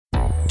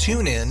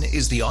TuneIn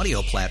is the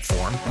audio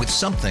platform with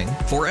something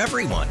for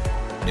everyone.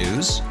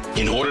 News.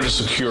 In order to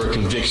secure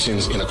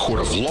convictions in a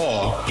court of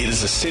law, it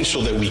is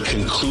essential that we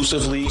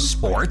conclusively.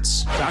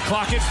 Sports. Shot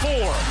clock at 4.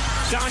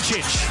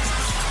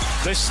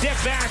 Doncic. The step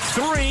back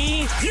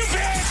 3. You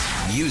bet.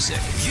 Music.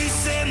 You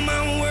set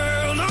my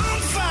world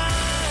on fire.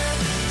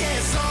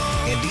 Yes,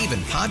 and even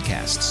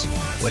podcasts.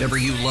 Whatever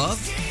you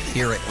love,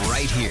 hear it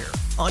right here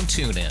on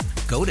TuneIn.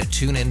 Go to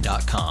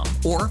TuneIn.com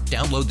or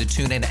download the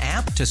TuneIn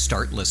app to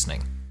start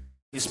listening.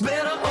 It's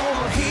better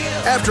over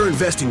here. After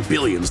investing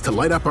billions to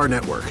light up our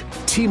network,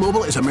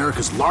 T-Mobile is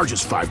America's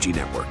largest 5G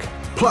network.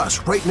 Plus,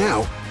 right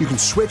now, you can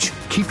switch,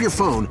 keep your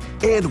phone,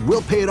 and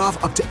we'll pay it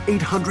off up to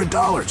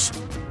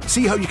 $800.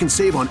 See how you can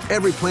save on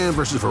every plan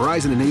versus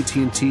Verizon and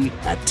AT&T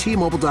at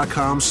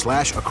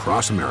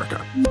T-Mobile.com/across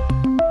America.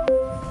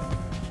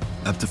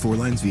 Up to 4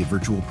 lines via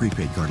virtual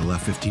prepaid card. Allow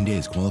 15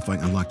 days. Qualifying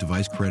unlocked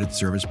device credit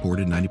service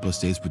ported 90+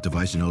 states with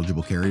device and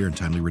eligible carrier and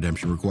timely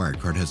redemption required.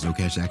 Card has no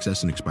cash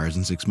access and expires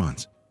in 6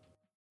 months.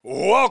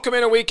 Welcome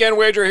in a Weekend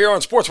Wager here on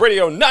Sports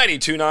Radio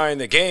 92.9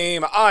 The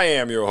Game. I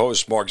am your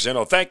host, Mark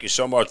Zinno. Thank you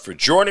so much for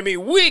joining me.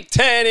 Week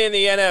 10 in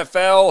the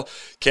NFL.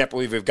 Can't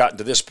believe we've gotten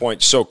to this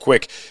point so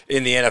quick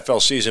in the NFL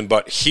season,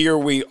 but here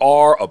we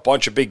are, a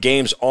bunch of big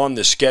games on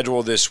the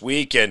schedule this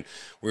week, and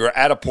we are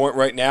at a point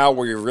right now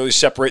where you're really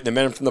separating the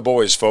men from the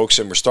boys, folks,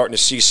 and we're starting to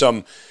see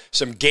some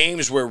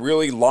games where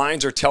really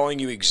lines are telling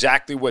you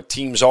exactly what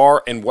teams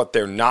are and what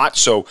they're not.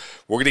 So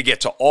we're going to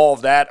get to all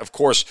of that. Of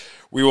course,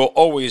 we will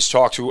always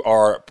talk to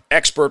our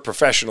expert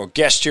professional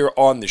guest here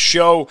on the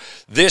show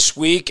this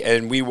week,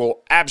 and we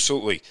will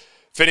absolutely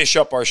finish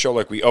up our show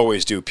like we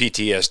always do.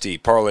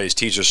 PTSD, parlays,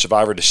 teasers,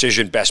 survivor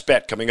decision, best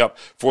bet coming up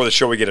for the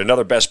show. We get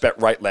another best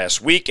bet right last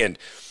week, and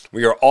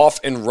we are off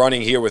and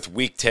running here with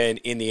Week 10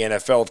 in the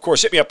NFL. Of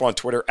course, hit me up on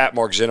Twitter, at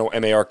Mark Zinno,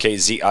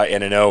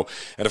 MarkZinno.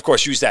 And, of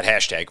course, use that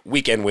hashtag,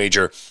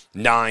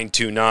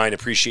 WeekendWager929.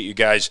 Appreciate you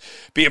guys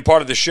being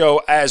part of the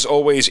show, as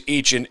always,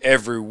 each and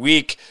every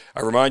week. I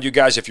remind you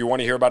guys, if you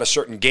want to hear about a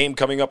certain game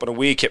coming up in a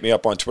week, hit me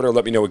up on Twitter.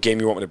 Let me know what game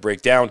you want me to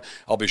break down.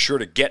 I'll be sure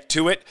to get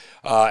to it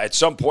at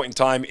some point in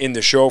time in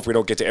the show. If we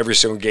don't get to every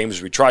single game,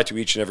 as we try to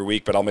each and every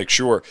week, but I'll make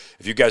sure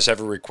if you guys have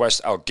a request,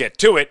 I'll get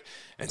to it.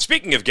 And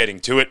speaking of getting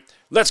to it,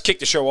 let's kick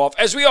the show off,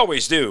 as we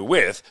always do,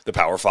 with the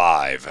Power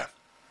 5.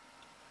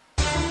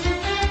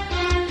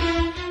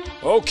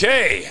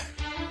 Okay.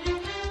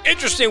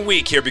 Interesting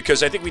week here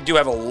because I think we do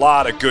have a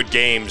lot of good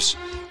games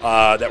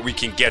that we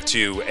can get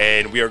to,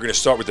 and we are going to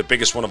start with the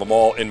biggest one of them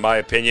all, in my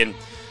opinion,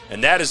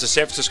 and that is the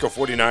San Francisco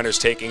 49ers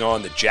taking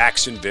on the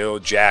Jacksonville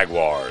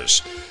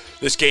Jaguars.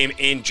 This game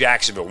in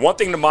Jacksonville. One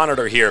thing to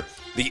monitor here,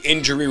 the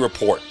injury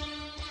report.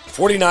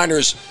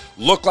 49ers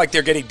look like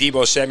they're getting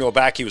Deebo Samuel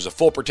back. He was a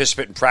full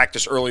participant in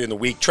practice early in the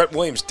week. Trent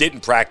Williams didn't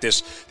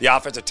practice, the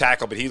offensive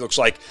tackle, but he looks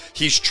like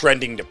he's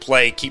trending to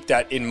play. Keep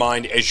that in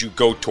mind as you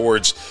go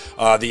towards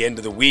the end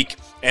of the week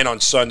and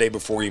on Sunday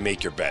before you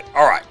make your bet.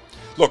 All right.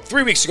 Look,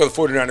 3 weeks ago, the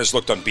 49ers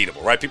looked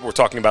unbeatable, right? People were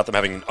talking about them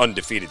having an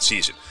undefeated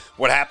season.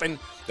 What happened?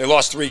 They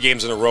lost 3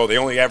 games in a row. They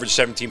only averaged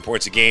 17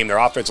 points a game. Their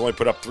offense only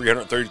put up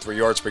 333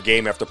 yards per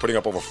game after putting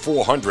up over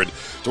 400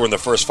 during the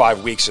first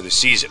 5 weeks of the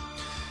season.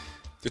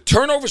 The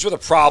turnovers were the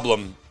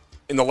problem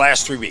in the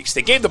last 3 weeks.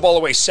 They gave the ball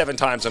away 7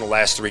 times in the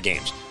last 3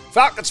 games.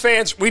 Falcons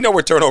fans, we know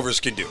what turnovers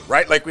can do,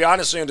 right? Like, we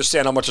honestly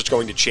understand how much it's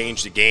going to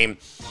change the game.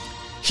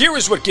 Here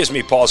is what gives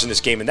me pause in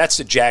this game, and that's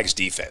the Jags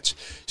defense.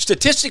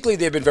 Statistically,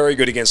 they've been very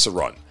good against the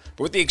run.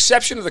 But with the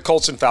exception of the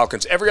Colts and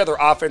Falcons, every other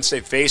offense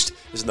they've faced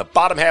is in the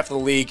bottom half of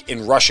the league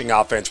in rushing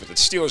offense, with the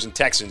Steelers and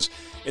Texans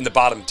in the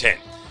bottom 10.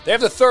 They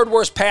have the 3rd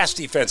worst pass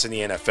defense in the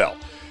NFL.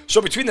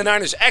 So between the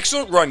Niners'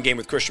 excellent run game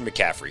with Christian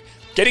McCaffrey,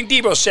 getting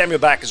Deebo Samuel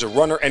back as a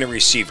runner and a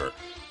receiver,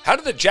 how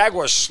did the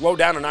Jaguars slow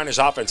down a Niners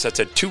offense that's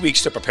had 2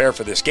 weeks to prepare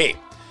for this game?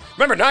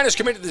 Remember, Niners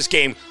committed to this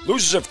game,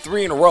 losers of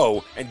 3 in a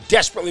row, and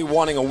desperately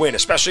wanting a win,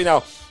 especially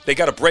now they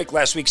got a break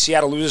last week.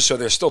 Seattle loses, so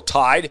they're still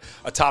tied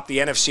atop the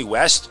NFC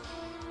West.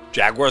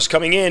 Jaguars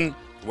coming in,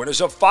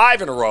 winners of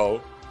 5 in a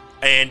row,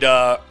 and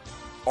are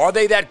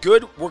they that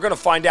good? We're going to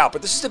find out,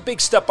 but this is a big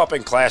step up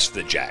in class for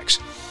the Jags.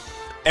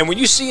 And when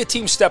you see a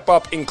team step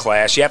up in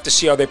class, you have to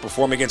see how they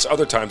perform against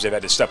other times they've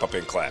had to step up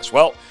in class.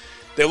 Well,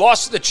 they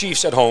lost to the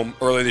Chiefs at home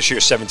earlier this year,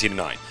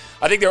 17-9.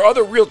 I think their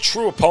other real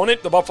true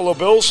opponent, the Buffalo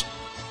Bills,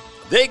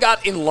 they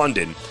got in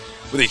London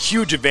with a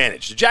huge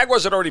advantage. The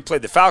Jaguars had already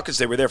played the Falcons.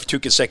 They were there for 2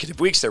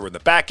 consecutive weeks. They were in the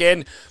back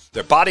end.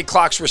 Their body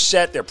clocks were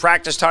set. Their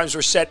practice times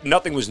were set.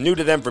 Nothing was new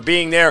to them for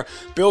being there.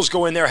 Bills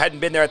go in there, hadn't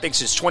been there, I think,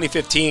 since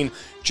 2015.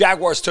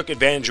 Jaguars took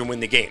advantage and win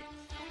the game.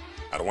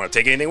 I don't want to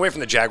take anything away from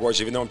the Jaguars,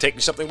 even though I'm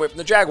taking something away from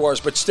the Jaguars,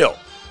 but still,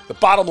 the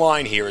bottom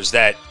line here is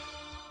that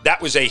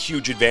was a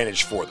huge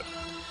advantage for them.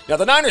 Now,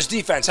 the Niners'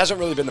 defense hasn't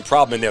really been the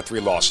problem in their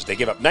 3 losses. They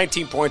gave up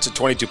 19 points and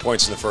 22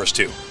 points in the first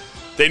 2.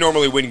 They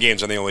normally win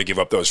games and they only give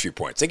up those few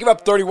points. They give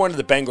up 31 to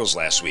the Bengals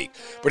last week.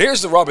 But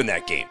here's the rub in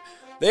that game.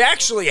 They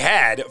actually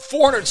had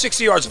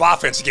 460 yards of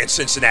offense against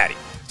Cincinnati.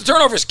 The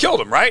turnovers killed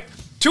them, right?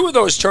 2 of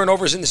those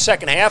turnovers in the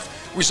second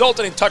half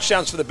resulted in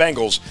touchdowns for the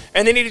Bengals,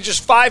 and they needed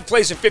just 5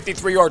 plays and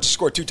 53 yards to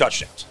score 2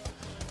 touchdowns.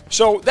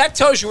 So that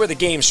tells you where the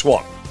game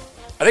swung.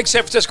 I think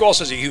San Francisco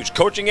also has a huge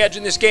coaching edge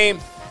in this game.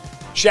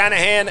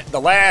 Shanahan, the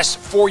last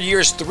 4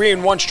 years,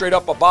 3-1 straight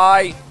up a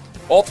bye.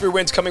 All 3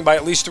 wins coming by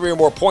at least 3 or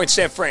more points.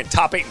 San Fran,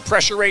 top 8 in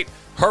pressure rate,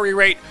 hurry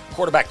rate,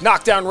 quarterback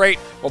knockdown rate,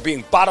 while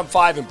being bottom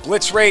 5 in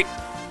blitz rate.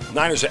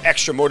 Niners are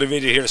extra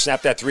motivated here to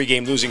snap that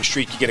 3-game losing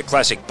streak. You get a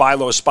classic buy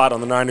low spot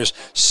on the Niners,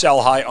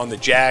 sell high on the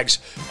Jags.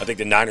 I think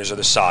the Niners are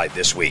the side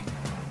this week.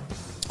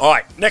 All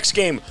right, next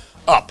game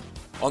up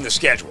on the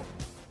schedule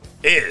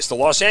is the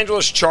Los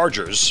Angeles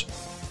Chargers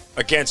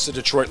against the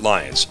Detroit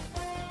Lions.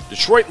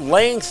 Detroit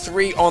laying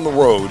 3 on the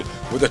road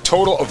with a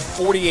total of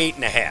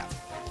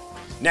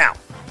 48.5. Now,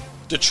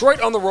 Detroit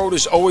on the road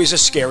is always a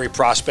scary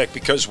prospect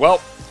because,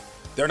 well,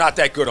 they're not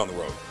that good on the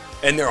road.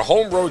 And their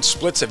home road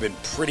splits have been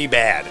pretty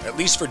bad, at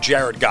least for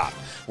Jared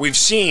Goff. We've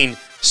seen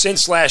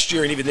since last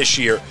year and even this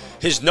year,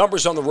 his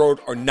numbers on the road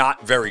are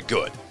not very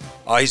good.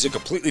 He's a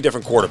completely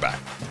different quarterback.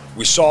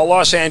 We saw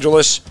Los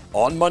Angeles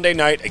on Monday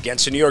night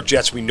against the New York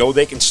Jets. We know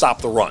they can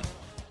stop the run,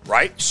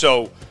 right?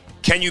 So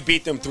can you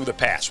beat them through the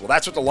pass? Well,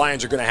 that's what the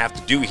Lions are going to have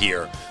to do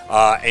here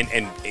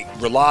and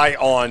rely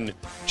on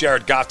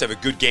Jared Goff to have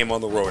a good game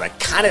on the road. I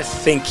kind of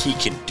think he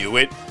can do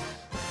it.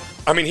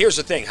 I mean, here's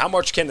the thing. How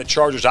much can the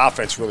Chargers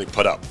offense really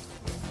put up?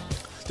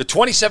 The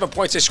 27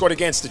 points they scored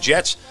against the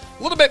Jets,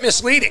 a little bit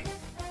misleading.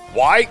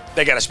 Why?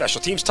 They got a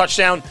special teams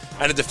touchdown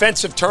and a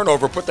defensive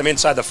turnover put them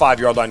inside the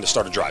 5-yard line to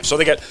start a drive. So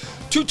they got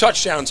 2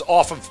 touchdowns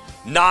off of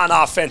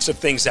non-offensive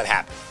things that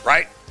happen,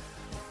 right?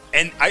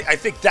 And I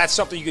think that's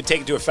something you can take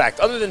into effect.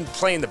 Other than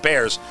playing the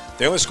Bears,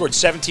 they only scored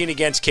 17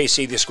 against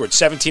KC. They scored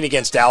 17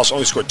 against Dallas,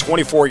 only scored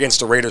 24 against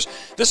the Raiders.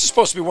 This is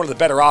supposed to be one of the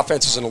better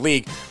offenses in the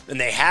league, and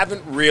they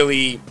haven't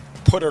really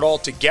put it all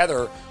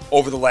together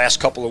over the last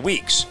couple of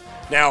weeks.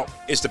 Now,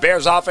 is the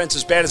Bears offense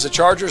as bad as the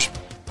Chargers?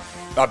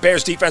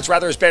 Bears defense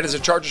rather as bad as the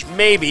Chargers?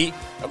 Maybe.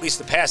 At least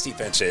the pass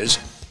defense is.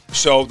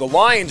 So the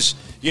Lions,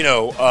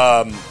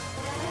 the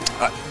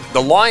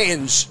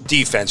Lions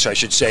defense, I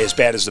should say, as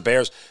bad as the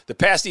Bears. The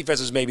pass defense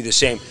is maybe the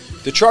same.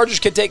 The Chargers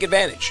can take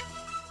advantage.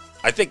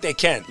 I think they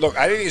can. Look,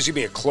 I think it's going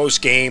to be a close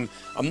game.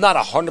 I'm not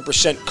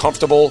 100%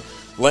 comfortable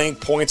laying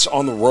points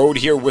on the road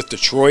here with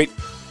Detroit.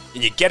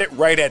 And you get it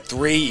right at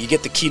 3. You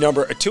get the key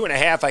number. At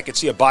 2.5, I could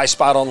see a buy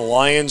spot on the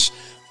Lions.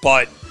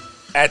 But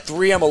at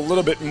 3, I'm a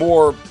little bit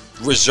more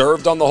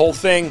reserved on the whole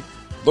thing.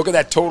 Look at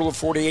that total of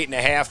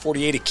 48.5,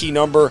 48 a key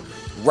number,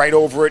 right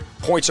over it.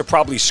 Points are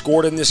probably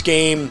scored in this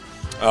game.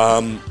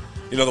 The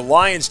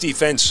Lions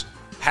defense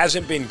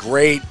hasn't been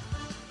great.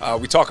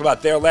 We talk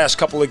about their last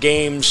couple of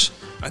games,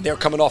 and they're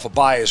coming off a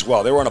bye as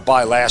well. They were on a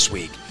bye last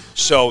week,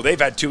 so they've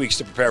had 2 weeks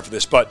to prepare for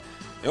this. But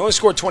they only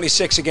scored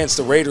 26 against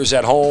the Raiders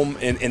at home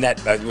in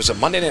that. It was a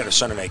Monday night or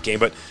Sunday night game,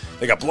 but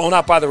they got blown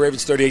out by the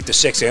Ravens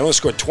 38-6. They only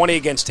scored 20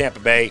 against Tampa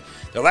Bay.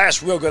 Their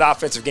last real good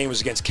offensive game was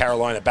against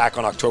Carolina back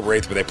on October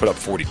 8th, where they put up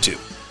 42.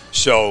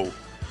 So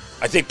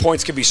I think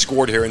points can be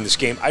scored here in this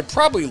game. I'd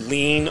probably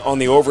lean on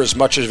the over as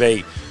much of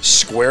a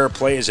square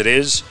play as it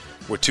is.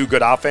 With 2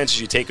 good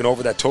offenses, you're taking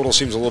over. That total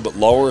seems a little bit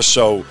lower,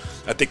 so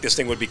I think this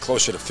thing would be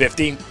closer to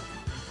 50.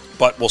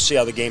 But we'll see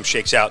how the game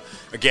shakes out.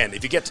 Again,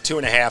 if you get to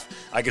 2.5,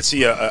 I could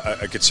see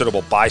a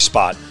considerable buy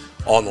spot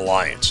on the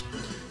Lions.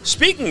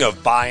 Speaking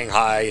of buying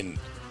high and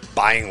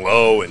buying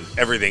low and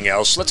everything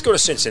else, let's go to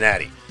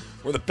Cincinnati,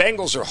 where the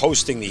Bengals are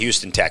hosting the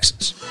Houston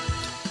Texans.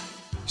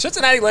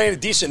 Cincinnati laying a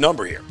decent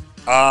number here.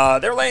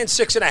 They're laying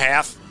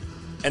 6.5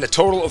 and a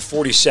total of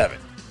 47.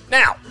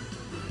 Now,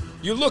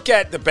 you look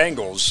at the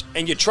Bengals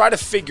and you try to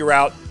figure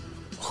out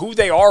who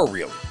they are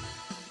really.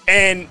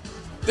 And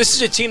this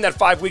is a team that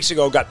 5 weeks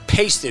ago got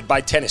pasted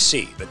by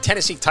Tennessee. The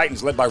Tennessee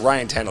Titans, led by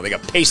Ryan Tannehill, they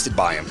got pasted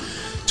by him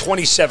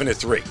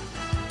 27-3.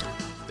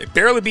 They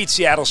barely beat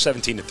Seattle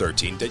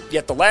 17-13.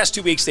 Yet the last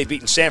 2 weeks they've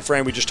beaten San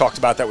Fran. We just talked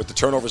about that with the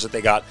turnovers that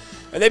they got.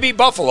 And they beat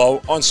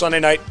Buffalo on Sunday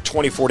night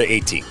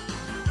 24-18.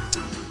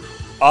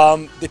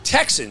 The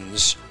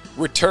Texans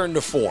returned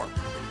to form.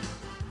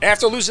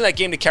 After losing that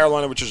game to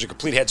Carolina, which was a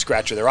complete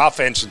head-scratcher, their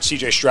offense and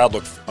C.J. Stroud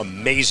looked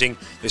amazing.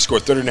 They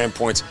scored 39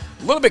 points.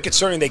 A little bit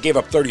concerning they gave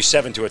up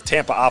 37 to a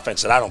Tampa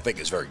offense that I don't think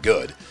is very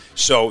good.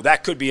 So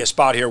that could be a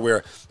spot here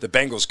where the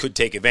Bengals could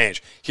take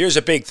advantage. Here's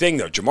a big thing,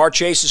 though. Jamar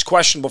Chase is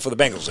questionable for the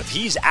Bengals. If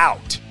he's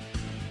out,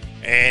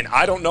 and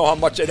I don't know how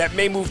much, that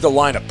may move the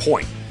line a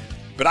point.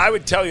 But I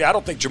would tell you, I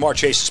don't think Jamar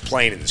Chase is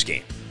playing in this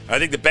game. I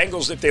think the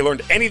Bengals, if they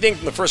learned anything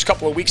from the first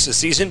couple of weeks of the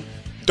season,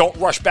 don't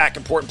rush back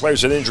important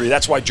players with injury.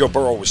 That's why Joe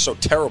Burrow was so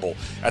terrible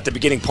at the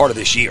beginning part of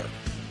this year.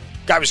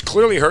 Guy was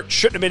clearly hurt,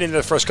 shouldn't have been in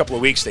the first couple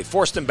of weeks. They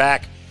forced him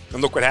back,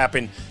 and look what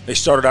happened. They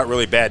started out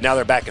really bad. Now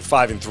they're back at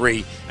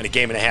 5-3 and a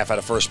game and a half out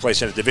of first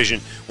place in a division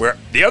where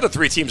the other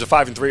 3 teams are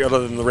 5-3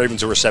 other than the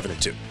Ravens, who are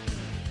 7-2.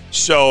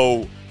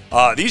 So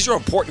these are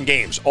important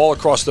games all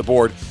across the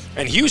board.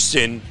 And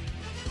Houston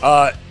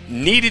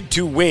needed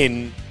to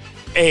win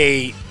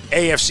a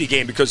AFC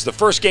game because the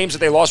first games that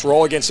they lost were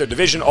all against their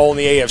division, all in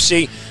the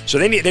AFC. So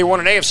they won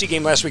an AFC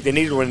game last week. They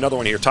needed to win another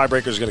one here.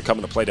 Tiebreaker is going to come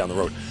into play down the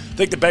road. I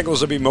think the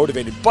Bengals will be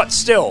motivated, but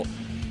still,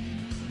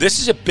 this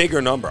is a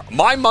bigger number.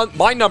 My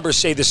numbers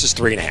say this is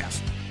 3.5.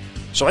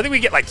 So I think we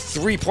get like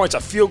 3 points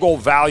of field goal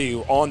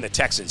value on the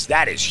Texans.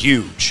 That is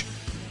huge.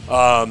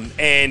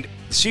 And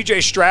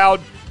C.J. Stroud,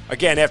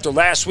 again, after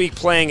last week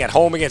playing at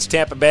home against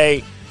Tampa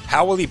Bay,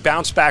 how will he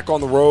bounce back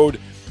on the road?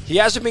 He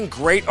hasn't been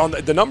great on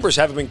the numbers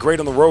haven't been great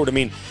on the road. I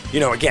mean,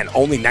 again,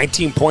 only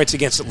 19 points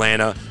against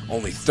Atlanta,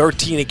 only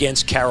 13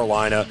 against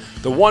Carolina.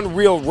 The one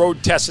real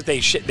road test that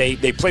they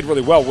played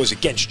really well was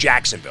against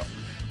Jacksonville,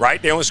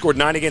 right? They only scored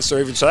 9 against the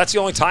Ravens, so that's the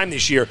only time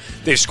this year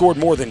they've scored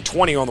more than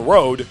 20 on the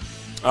road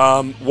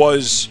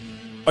was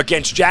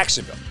against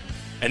Jacksonville.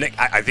 And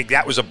I think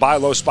that was a buy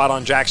low spot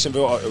on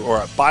Jacksonville or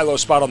a buy low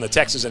spot on the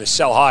Texans and a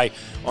sell high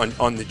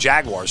on the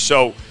Jaguars.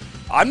 So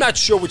I'm not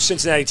sure which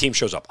Cincinnati team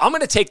shows up. I'm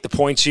going to take the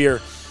points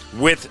here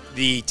with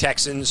the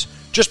Texans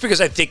just because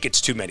I think it's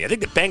too many. I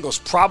think the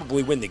Bengals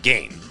probably win the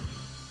game,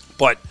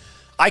 but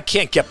I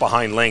can't get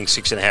behind laying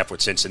 6.5 with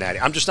Cincinnati.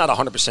 I'm just not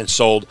 100%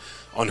 sold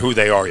on who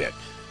they are yet.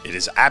 It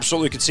is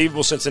absolutely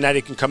conceivable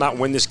Cincinnati can come out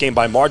and win this game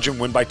by margin,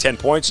 win by 10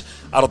 points.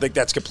 I don't think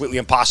that's completely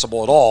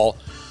impossible at all.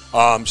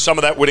 Some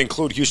of that would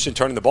include Houston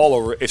turning the ball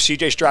over. If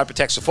C.J. Stroud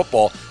protects the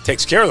football,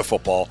 takes care of the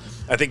football,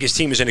 I think his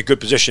team is in a good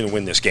position to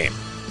win this game.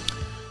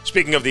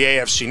 Speaking of the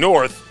AFC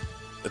North,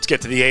 let's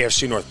get to the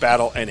AFC North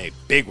battle, and a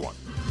big one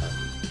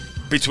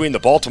between the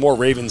Baltimore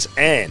Ravens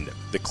and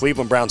the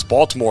Cleveland Browns.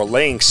 Baltimore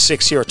laying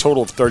 6 here, a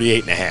total of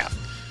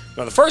 38.5.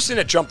 Now, the first thing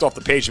that jumped off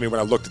the page to me when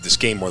I looked at this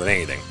game more than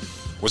anything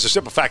was the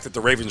simple fact that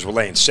the Ravens were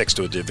laying 6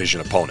 to a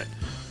division opponent.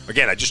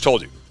 Again, I just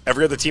told you,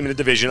 every other team in the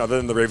division other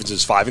than the Ravens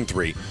is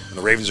 5-3, and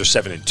the Ravens are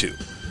 7-2.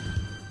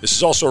 This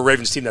is also a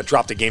Ravens team that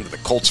dropped a game to the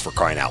Colts, for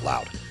crying out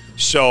loud.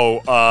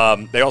 So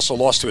they also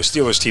lost to a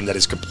Steelers team that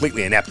is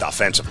completely inept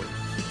offensively.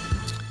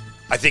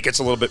 I think it's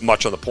a little bit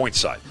much on the point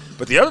side.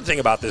 But the other thing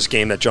about this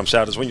game that jumps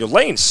out is when you're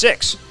laying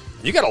 6,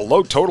 you got a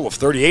low total of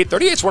 38.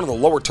 38 is one of the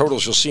lower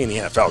totals you'll see in the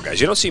NFL,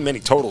 guys. You don't see many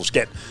totals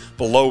get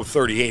below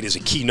 38 as a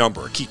key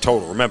number, a key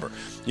total. Remember,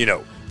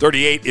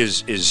 38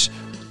 is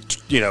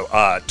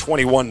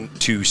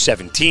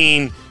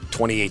 21-17,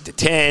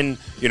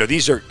 28-10.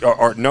 These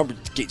are number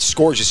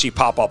scores you see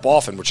pop up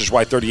often, which is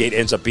why 38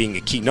 ends up being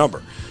a key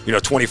number.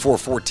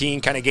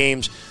 24-14 kind of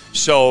games.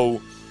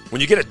 So when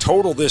you get a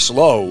total this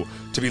low,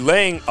 to be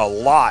laying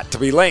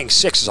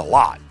 6 is a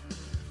lot.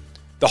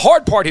 The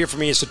hard part here for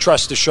me is to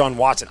trust Deshaun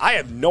Watson. I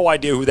have no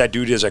idea who that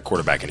dude is at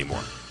quarterback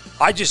anymore.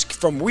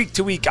 From week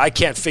to week, I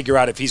can't figure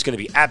out if he's going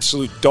to be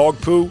absolute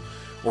dog poo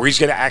or he's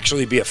going to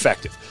actually be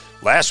effective.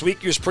 Last week,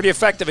 he was pretty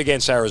effective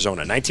against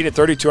Arizona.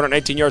 19-30,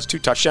 219 yards, 2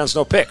 touchdowns,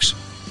 no picks.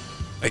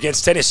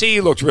 Against Tennessee,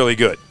 he looked really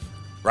good,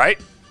 right?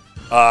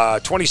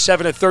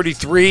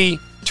 27-33,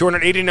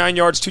 289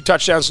 yards, 2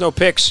 touchdowns, no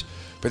picks.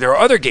 But there are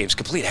other games,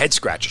 complete head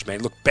scratchers, man.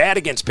 He looked bad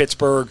against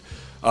Pittsburgh.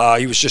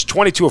 He was just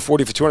 22 of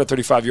 40 for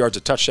 235 yards,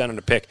 a touchdown and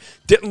a pick.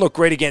 Didn't look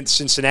great against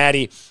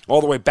Cincinnati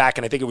all the way back,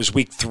 and I think it was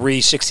week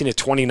 3,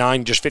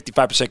 16-29, just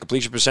 55%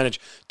 completion percentage,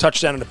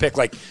 touchdown and a pick.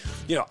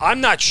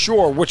 I'm not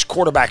sure which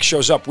quarterback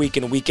shows up week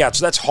in and week out,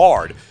 so that's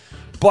hard.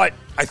 But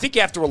I think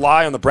you have to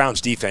rely on the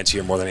Browns' defense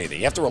here more than anything.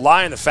 You have to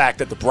rely on the fact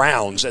that the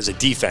Browns, as a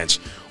defense,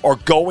 are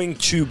going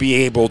to be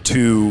able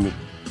to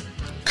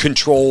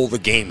control the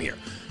game here.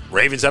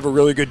 Ravens have a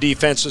really good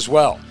defense as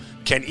well.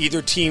 Can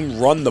either team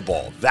run the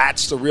ball?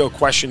 That's the real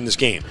question in this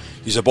game.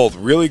 These are both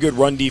really good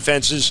run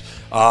defenses.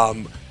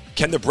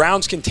 Can the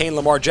Browns contain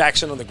Lamar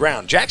Jackson on the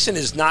ground? Jackson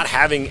is not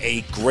having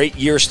a great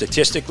year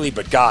statistically,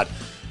 but God,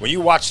 when you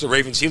watch the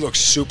Ravens, he looks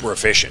super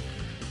efficient.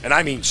 And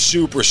I mean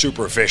super,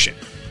 super efficient.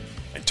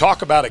 And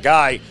talk about a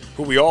guy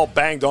who we all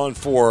banged on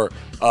for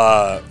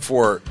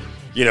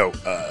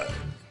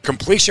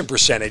completion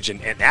percentage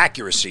and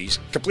accuracies,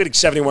 completing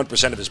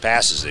 71% of his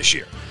passes this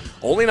year.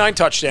 Only 9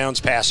 touchdowns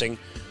passing,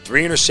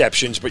 3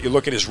 interceptions, but you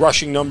look at his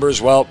rushing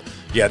numbers, well,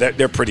 yeah,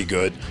 they're pretty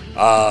good.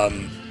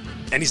 And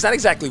he's not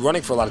exactly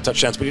running for a lot of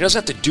touchdowns, but he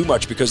doesn't have to do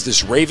much because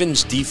this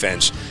Ravens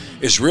defense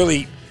is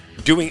really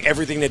doing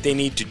everything that they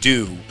need to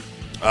do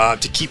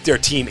to keep their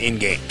team in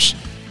games.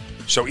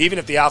 So even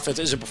if the offense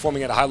isn't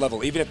performing at a high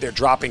level, even if they're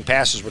dropping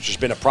passes, which has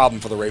been a problem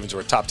for the Ravens, who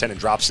are top 10 in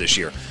drops this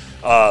year,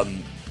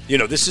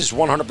 this is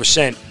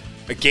 100%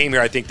 a game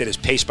here, I think, that is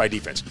paced by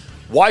defense.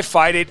 Why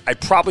fight it? I'd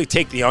probably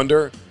take the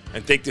under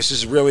and think this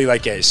is really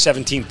like a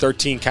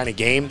 17-13 kind of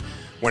game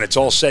when it's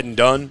all said and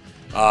done.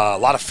 A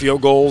lot of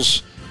field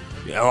goals.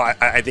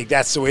 I think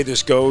that's the way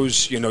this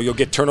goes. You'll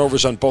get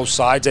turnovers on both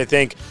sides, I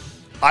think.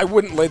 I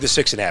wouldn't lay the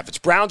 6.5. It's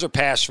Browns or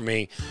pass for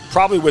me,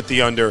 probably with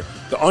the under.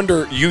 The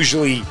under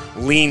usually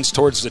leans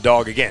towards the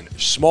dog. Again,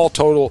 small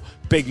total,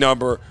 big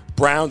number.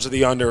 Browns or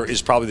the under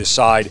is probably the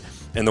side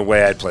and the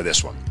way I'd play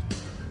this one.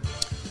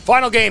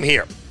 Final game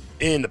here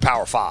in the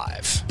Power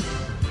 5.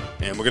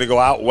 And we're going to go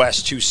out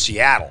west to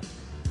Seattle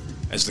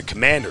as the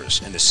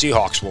Commanders and the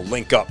Seahawks will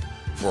link up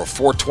for a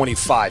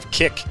 4:25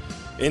 kick.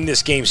 In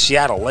this game,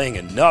 Seattle laying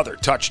another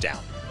touchdown.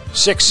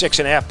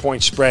 6.5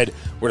 point spread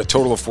with a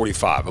total of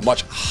 45, a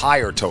much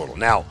higher total.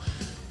 Now,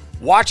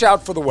 watch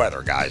out for the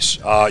weather, guys.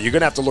 You're going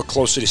to have to look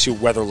closely to see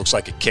what weather looks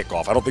like at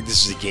kickoff. I don't think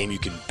this is a game you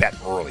can bet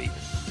early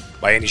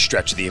by any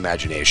stretch of the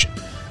imagination.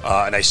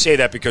 And I say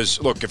that because,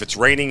 look, if it's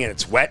raining and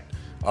it's wet,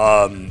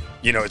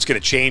 It's going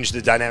to change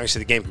the dynamics of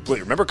the game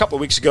completely. Remember a couple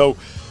of weeks ago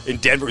in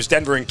Denver, it was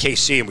Denver and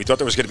KC, and we thought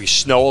there was going to be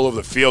snow all over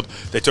the field.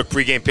 They took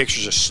pregame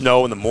pictures of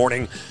snow in the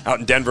morning out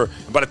in Denver.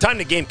 And by the time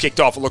the game kicked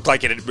off, it looked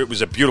like it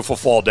was a beautiful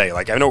fall day.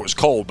 Like, I know it was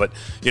cold, but,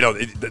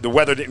 the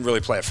weather didn't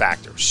really play a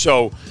factor.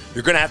 So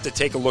you're going to have to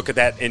take a look at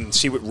that and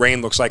see what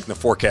rain looks like in the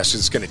forecast.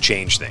 It's going to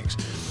change things.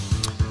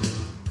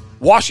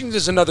 Washington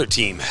is another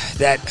team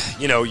that,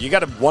 you got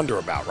to wonder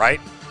about,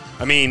 right?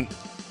 I mean,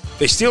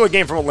 they steal a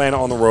game from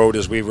Atlanta on the road,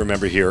 as we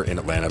remember here in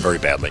Atlanta, very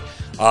badly.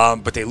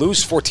 But they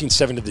lose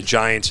 14-7 to the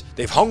Giants.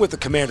 They've hung with the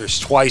Commanders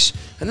twice,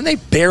 and then they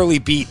barely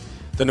beat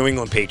the New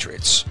England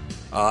Patriots.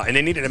 And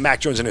they needed a Mac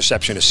Jones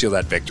interception to seal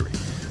that victory.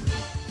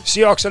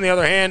 Seahawks, on the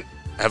other hand,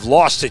 have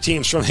lost to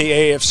teams from the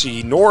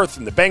AFC North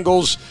and the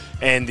Bengals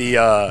and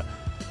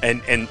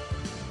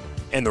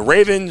the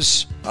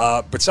Ravens,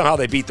 but somehow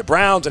they beat the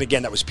Browns. And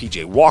again, that was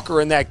P.J. Walker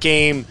in that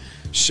game.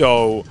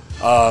 So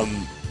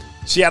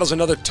Seattle's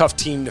another tough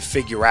team to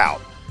figure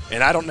out.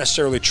 And I don't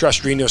necessarily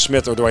trust Geno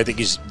Smith, or do I think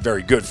he's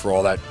very good for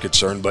all that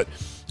concern. But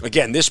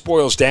again, this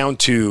boils down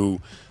to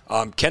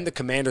can the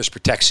Commanders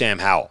protect Sam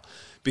Howell?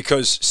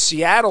 Because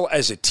Seattle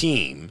as a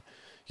team,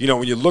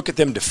 when you look at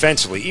them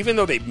defensively, even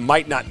though they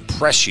might not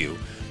impress you,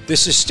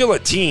 this is still a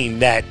team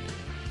that,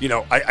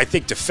 I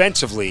think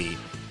defensively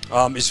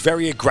is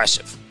very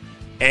aggressive.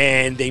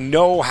 And they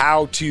know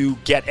how to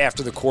get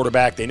after the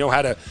quarterback. They know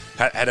how to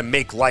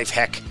make life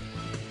hell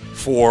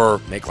for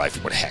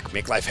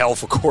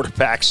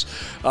quarterbacks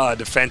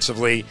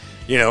defensively.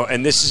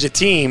 And this is a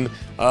team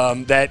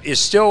that is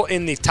still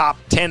in the top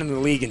 10 in the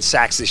league in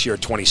sacks this year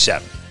at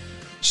 27.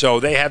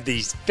 So they have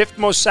the fifth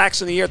most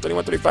sacks in the year,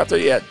 31, 35,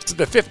 30. Yeah, it's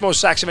the fifth most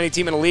sacks of any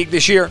team in the league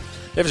this year.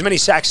 They have as many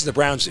sacks as the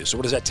Browns do. So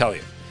what does that tell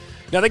you?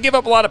 Now, they give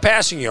up a lot of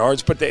passing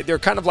yards, but they're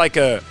kind of like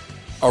a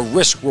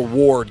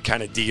risk-reward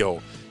kind of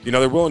deal.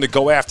 They're willing to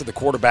go after the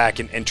quarterback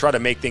and try to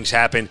make things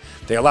happen.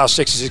 They allow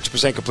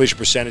 66% completion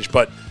percentage,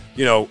 but,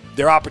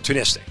 they're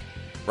opportunistic,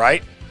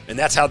 right? And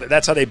that's how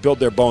they build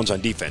their bones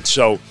on defense.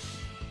 So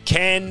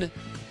can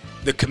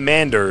the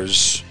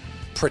Commanders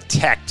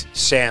protect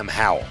Sam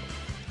Howell?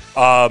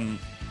 I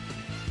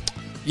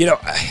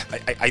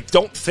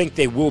don't think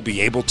they will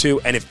be able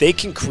to. And if they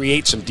can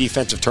create some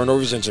defensive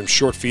turnovers and some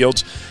short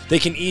fields, they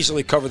can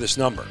easily cover this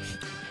number.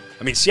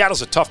 I mean,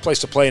 Seattle's a tough place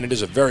to play, and it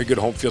is a very good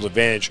home field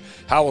advantage.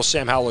 How will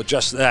Sam Howell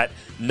adjust to that?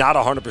 Not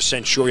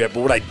 100% sure yet.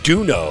 But what I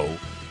do know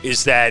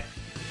is that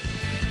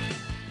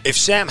if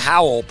Sam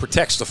Howell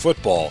protects the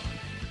football,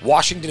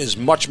 Washington is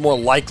much more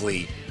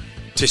likely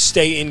to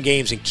stay in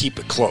games and keep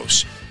it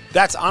close.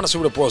 That's honestly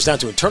what it boils down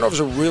to. And turnovers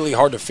are really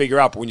hard to figure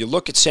out. But when you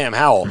look at Sam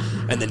Howell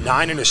and the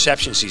 9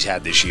 interceptions he's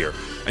had this year,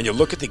 and you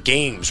look at the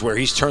games where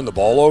he's turned the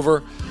ball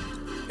over,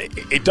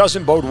 it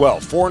doesn't bode well.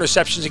 4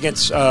 interceptions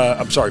against,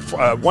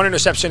 1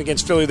 interception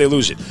against Philly, they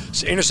lose it.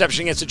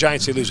 Interception against the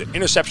Giants, they lose it.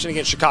 Interception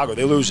against Chicago,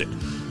 they lose it.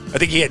 I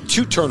think he had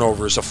 2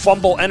 turnovers, a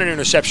fumble and an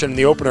interception in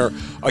the opener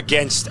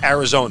against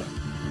Arizona.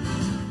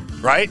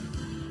 Right?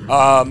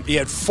 He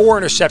had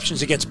 4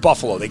 interceptions against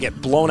Buffalo. They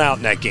get blown out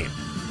in that game.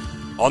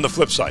 On the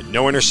flip side,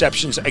 no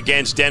interceptions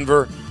against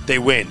Denver, they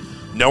win.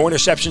 No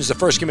interceptions the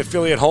first game at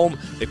Philly at home,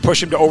 they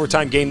push him to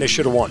overtime game they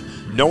should have won.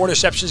 No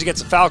interceptions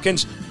against the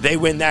Falcons, they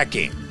win that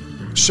game.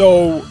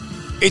 So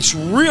it's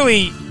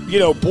really,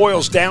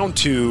 boils down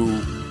to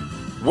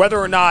whether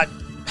or not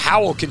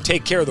Howell can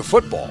take care of the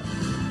football.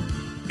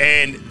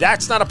 And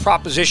that's not a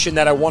proposition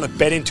that I want to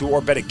bet into or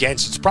bet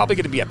against. It's probably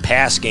going to be a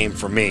pass game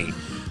for me.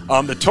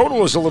 The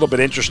total is a little bit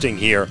interesting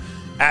here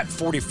at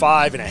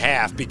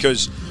 45.5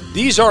 because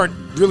these aren't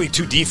really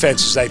two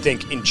defenses, I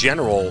think, in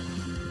general,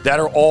 that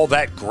are all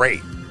that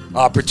great,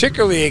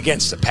 particularly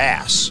against the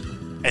pass.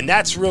 And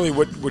that's really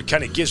what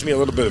kind of gives me a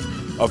little bit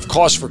of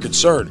cause for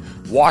concern.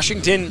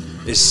 Washington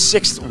is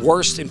 6th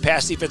worst in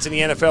pass defense in the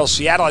NFL.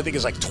 Seattle, I think,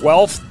 is like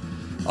 12th.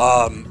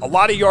 A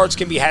lot of yards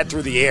can be had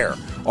through the air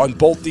on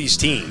both these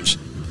teams.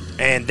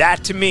 And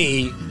that, to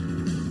me,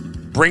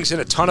 brings in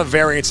a ton of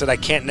variance that I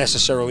can't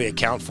necessarily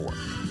account for.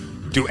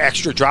 Do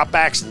extra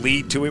dropbacks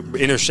lead to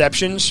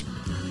interceptions?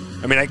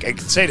 I mean, I can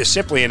say this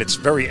simply, and it's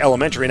very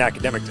elementary and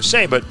academic to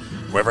say, but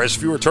whoever has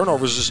fewer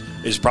turnovers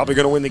is probably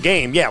going to win the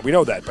game. Yeah, we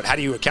know that. But how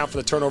do you account for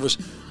the turnovers?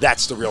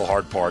 That's the real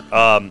hard part.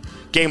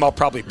 Game I'll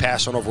probably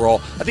pass on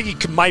overall. I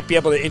think he might be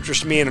able to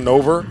interest me in an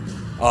over,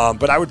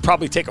 but I would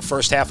probably take a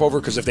first half over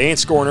because if they ain't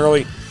scoring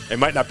early, they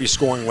might not be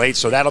scoring late.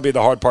 So that'll be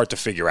the hard part to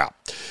figure out.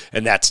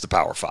 And that's the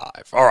Power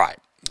 5. All right.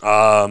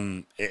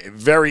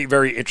 Very,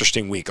 very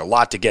interesting week. A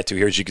lot to get to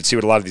here. As you can see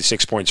with a lot of these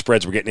 6-point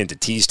spreads, we're getting into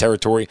tease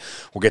territory.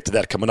 We'll get to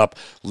that coming up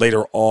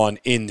later on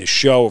in the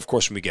show. Of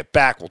course, when we get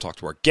back, we'll talk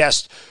to our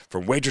guest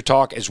from Wager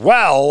Talk as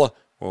well.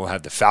 We'll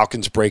have the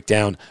Falcons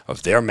breakdown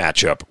of their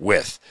matchup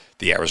with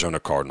the Arizona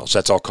Cardinals.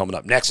 That's all coming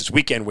up next. It's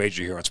Weekend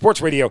Wager here on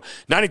Sports Radio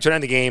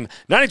 92.9 The Game,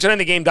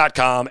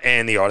 92.9thegame.com,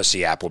 and the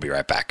Odyssey app. We'll be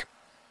right back.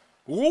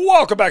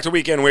 Welcome back to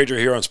Weekend Wager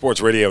here on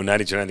Sports Radio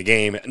 92.9 The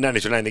Game,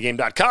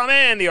 92.9thegame.com,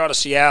 and the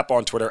Odyssey app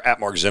on Twitter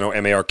at Mark Zinno,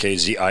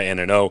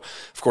 MarkZinno.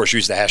 Of course,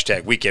 use the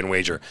hashtag Weekend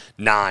Wager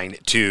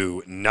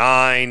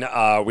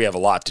 929. We have a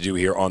lot to do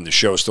here on the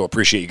show. Still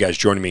appreciate you guys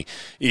joining me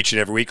each and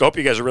every week. Hope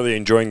you guys are really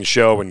enjoying the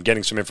show and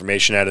getting some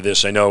information out of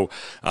this. I know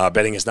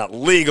betting is not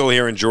legal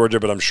here in Georgia,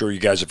 but I'm sure you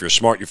guys, if you're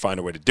smart, you find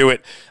a way to do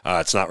it.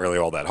 It's not really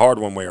all that hard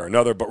one way or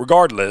another. But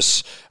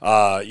regardless,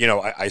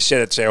 I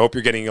say I hope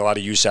you're getting a lot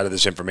of use out of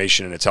this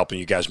information, and it's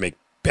helping you guys make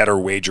better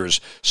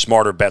wagers,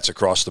 smarter bets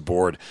across the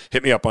board.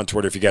 Hit me up on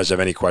Twitter if you guys have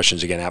any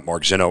questions. Again, at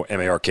Mark Zinno,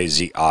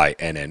 MarkZinno.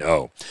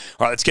 All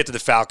right, let's get to the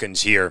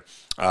Falcons here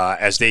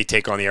as they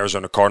take on the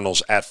Arizona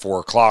Cardinals at 4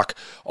 o'clock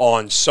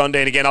on Sunday.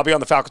 And again, I'll be on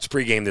the Falcons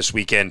pregame this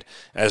weekend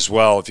as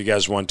well. If you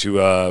guys want to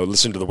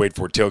listen to the Wait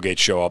For It Tailgate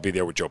show, I'll be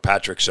there with Joe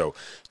Patrick. So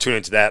tune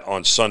into that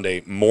on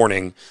Sunday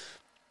morning,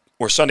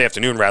 or Sunday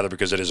afternoon rather,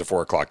 because it is a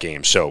 4 o'clock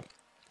game. So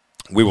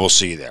we will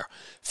see you there.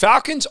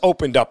 Falcons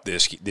opened up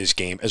this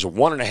game as a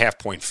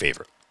 1.5-point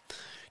favorite.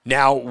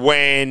 Now,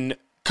 when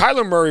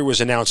Kyler Murray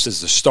was announced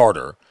as the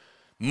starter,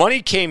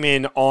 money came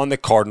in on the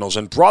Cardinals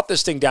and brought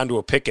this thing down to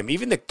a pick 'em.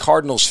 Even the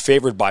Cardinals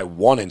favored by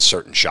 1 in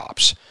certain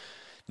shops.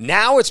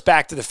 Now it's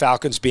back to the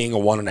Falcons being a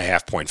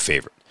 1.5-point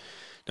favorite.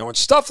 Now, when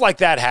stuff like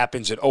that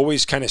happens, it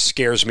always kind of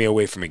scares me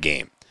away from a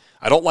game.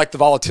 I don't like the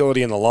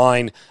volatility in the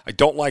line. I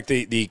don't like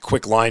the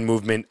quick line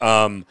movement.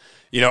 And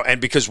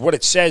because what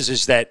it says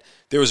is that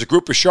there was a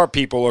group of sharp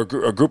people or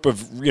a group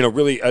of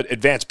really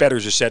advanced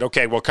bettors who said,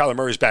 okay, well, Kyler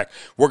Murray's back.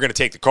 We're going to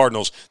take the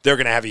Cardinals. They're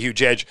going to have a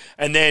huge edge.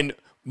 And then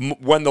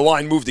when the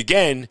line moved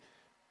again,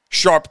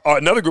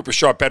 another group of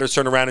sharp bettors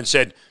turned around and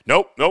said,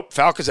 nope,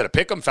 Falcons at a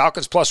pick 'em.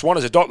 Falcons +1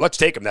 is a dog. Let's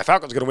take them. That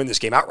Falcons are going to win this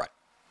game outright.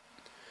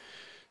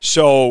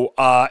 So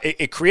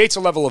it creates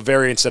a level of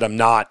variance that I'm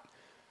not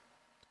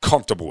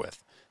comfortable with.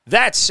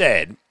 That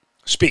said,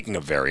 speaking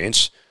of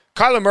variance,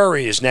 Kyler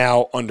Murray is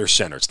now under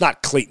center. It's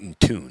not Clayton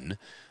Tune,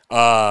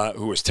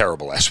 who was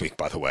terrible last week,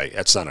 by the way.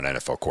 That's not an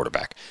NFL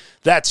quarterback.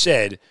 That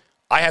said,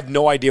 I have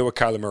no idea what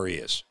Kyler Murray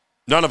is.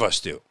 None of us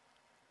do.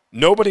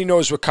 Nobody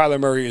knows what Kyler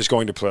Murray is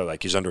going to play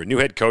like. He's under a new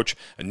head coach,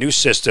 a new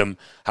system,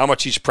 how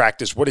much he's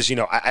practiced. What does he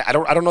know? I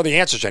don't know the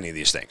answers to any of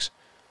these things.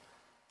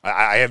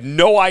 I have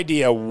no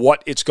idea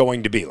what it's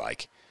going to be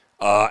like.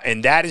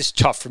 And that is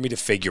tough for me to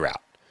figure out.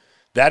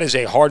 That is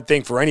a hard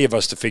thing for any of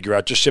us to figure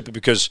out, just simply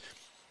because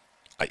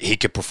he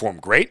could perform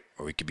great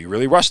or he could be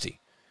really rusty.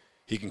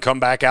 He can come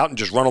back out and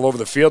just run all over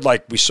the field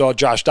like we saw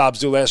Josh Dobbs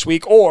do last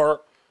week,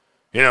 or,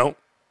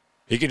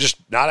 he could just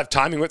not have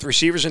timing with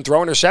receivers and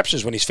throw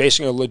interceptions when he's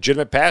facing a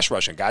legitimate pass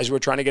rush and guys who are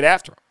trying to get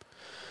after him.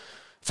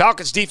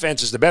 Falcons'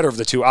 defense is the better of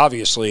the two,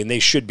 obviously, and they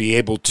should be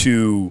able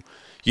to,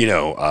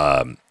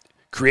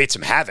 create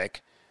some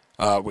havoc.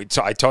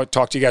 I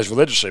talked to you guys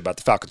religiously about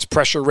the Falcons'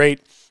 pressure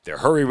rate, their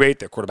hurry rate,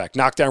 their quarterback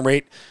knockdown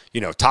rate,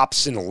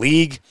 tops in the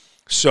league.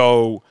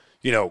 So,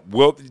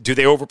 do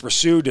they over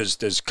pursue? Does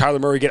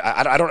Kyler Murray get?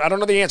 I don't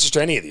know the answers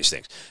to any of these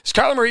things. Is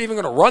Kyler Murray even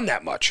going to run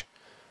that much?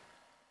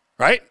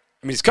 Right?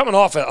 I mean, he's coming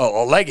off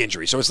a leg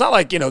injury, so it's not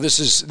like this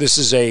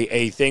is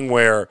a thing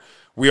where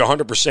we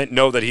 100%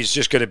 know that he's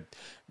just going to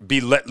be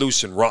let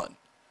loose and run.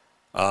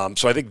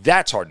 So I think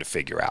that's hard to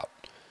figure out.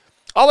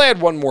 I'll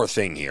add one more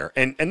thing here,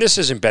 and this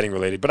isn't betting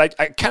related, but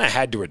I kind of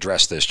had to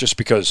address this just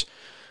because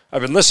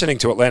I've been listening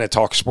to Atlanta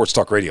Sports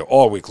Talk Radio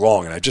all week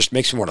long, and it just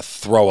makes me want to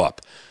throw up.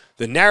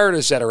 The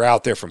narratives that are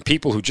out there from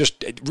people who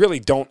just really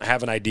don't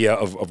have an idea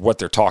of what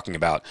they're talking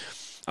about,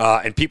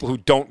 and people who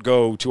don't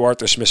go to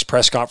Arthur Smith's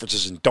press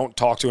conferences and don't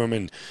talk to him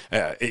and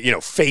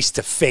face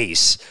to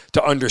face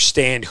to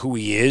understand who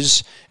he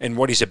is and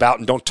what he's about,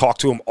 and don't talk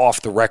to him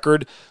off the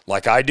record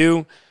like I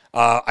do.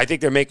 I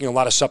think they're making a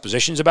lot of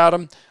suppositions about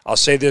him. I'll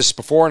say this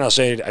before, and I've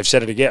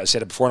said it again. I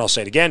said it before, and I'll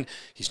say it again.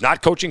 He's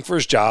not coaching for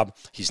his job.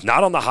 He's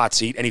not on the hot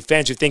seat. Any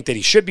fans who think that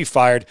he should be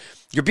fired,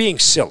 you're being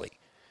silly.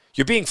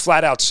 You're being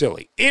flat out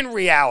silly. In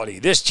reality,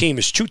 this team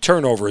is 2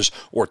 turnovers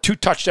or 2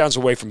 touchdowns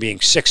away from being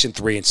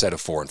 6-3 instead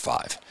of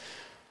 4-5.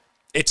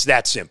 It's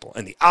that simple,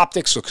 and the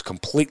optics looks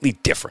completely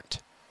different.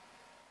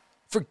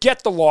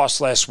 Forget the loss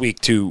last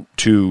week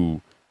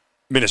to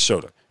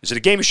Minnesota. Is it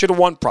a game you should have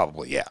won?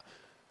 Probably, yeah.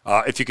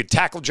 If you could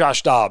tackle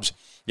Josh Dobbs,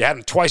 you had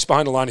him twice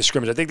behind the line of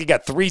scrimmage. I think they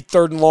got 3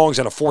 3rd and longs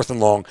and a 4th and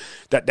long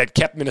that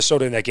kept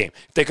Minnesota in that game.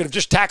 If they could have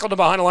just tackled him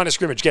behind the line of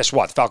scrimmage, guess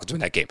what? The Falcons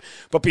win that game.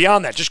 But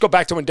beyond that, just go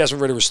back to when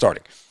Desmond Ridder was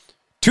starting.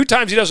 2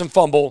 times he doesn't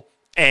fumble,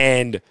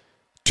 and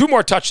 2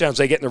 more touchdowns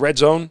they get in the red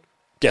zone.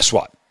 Guess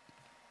what?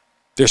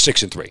 They're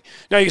 6-3.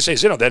 Now you can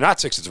say, they're not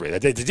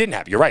 6-3. They didn't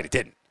have. You're right, it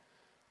didn't.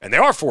 And they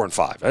are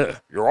 4-5.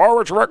 You are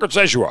what your record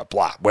says you are.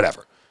 Blah,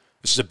 whatever.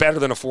 This is a better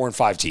than a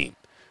 4-5 team.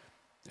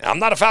 I'm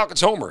not a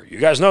Falcons homer. You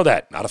guys know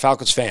that. Not a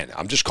Falcons fan.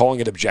 I'm just calling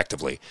it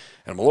objectively.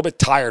 And I'm a little bit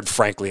tired,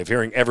 frankly, of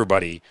hearing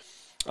everybody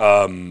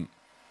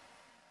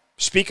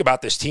speak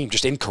about this team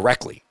just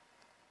incorrectly.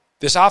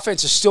 This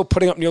offense is still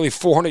putting up nearly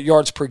 400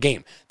 yards per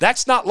game.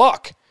 That's not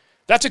luck.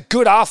 That's a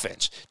good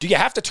offense. Do you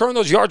have to turn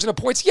those yards into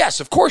points? Yes,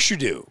 of course you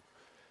do.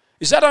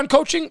 Is that on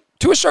coaching?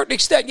 To a certain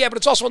extent, yeah, but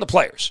it's also on the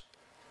players.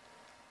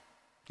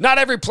 Not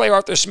every play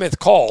Arthur Smith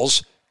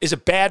calls is a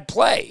bad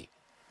play.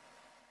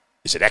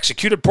 Is it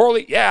executed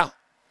poorly? Yeah.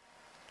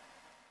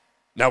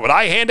 Now, would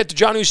I hand it to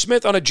Jonnu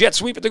Smith on a jet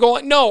sweep at the goal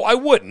line? No, I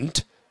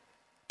wouldn't.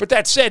 But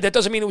that said, that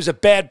doesn't mean it was a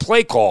bad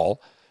play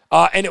call,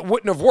 and it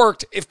wouldn't have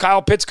worked if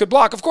Kyle Pitts could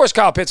block. Of course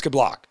Kyle Pitts could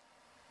block.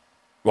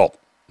 Well,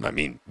 I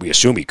mean, we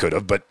assume he could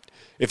have, but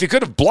if he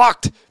could have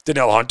blocked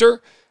Danielle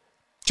Hunter,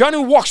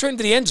 Jonnu walks right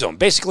into the end zone,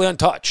 basically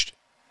untouched.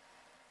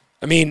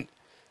 I mean,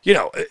 you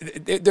know,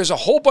 there's a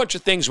whole bunch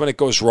of things when it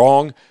goes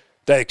wrong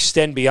that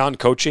extend beyond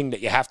coaching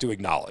that you have to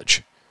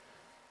acknowledge.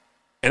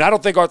 And I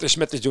don't think Arthur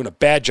Smith is doing a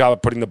bad job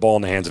of putting the ball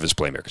in the hands of his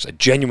playmakers. I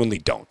genuinely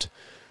don't.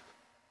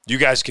 You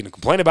guys can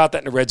complain about that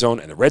in the red zone,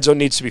 and the red zone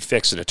needs to be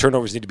fixed, and the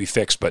turnovers need to be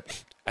fixed.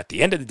 But at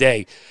the end of the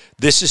day,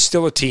 this is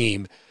still a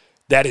team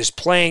that is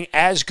playing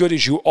as good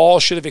as you all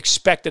should have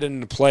expected them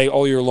to play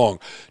all year long.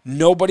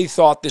 Nobody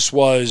thought this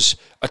was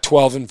a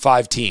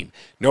 12-5 team.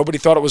 Nobody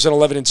thought it was an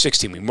 11-6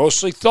 team. We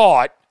mostly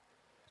thought,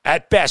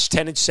 at best,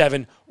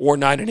 10-7 or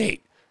 9-8.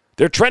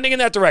 They're trending in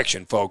that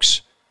direction,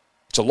 folks.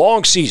 It's a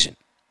long season.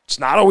 It's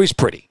not always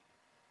pretty.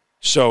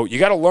 So you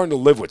got to learn to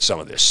live with some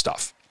of this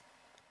stuff.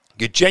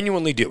 You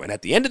genuinely do. And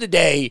at the end of the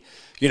day,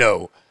 you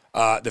know,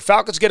 the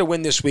Falcons get a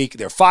win this week.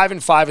 They're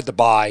 5-5 at the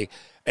bye.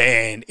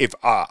 And if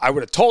I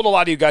would have told a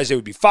lot of you guys they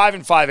would be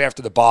 5-5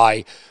 after the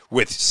bye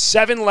with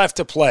 7 left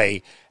to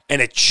play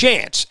and a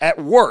chance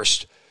at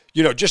worst,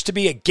 you know, just to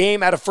be a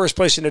game out of first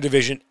place in the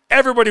division,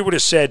 everybody would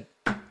have said,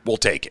 we'll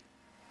take it.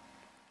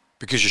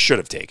 Because you should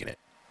have taken it.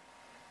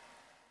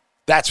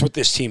 That's what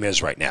this team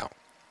is right now.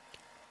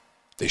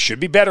 They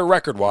should be better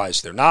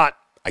record-wise. They're not.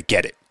 I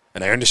get it.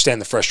 And I understand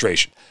the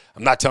frustration.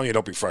 I'm not telling you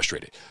don't be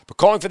frustrated. But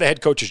calling for the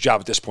head coach's job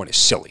at this point is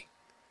silly.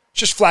 It's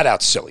just flat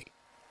out silly.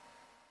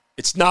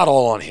 It's not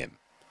all on him.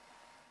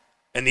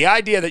 And the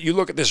idea that you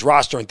look at this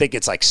roster and think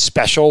it's like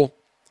special,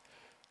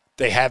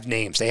 they have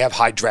names. They have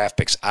high draft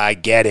picks. I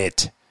get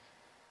it.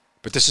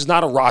 But this is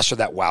not a roster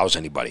that wows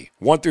anybody.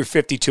 1 through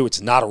 52,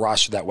 it's not a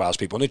roster that wows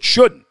people. And it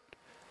shouldn't.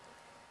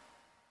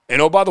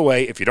 And oh, by the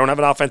way, if you don't have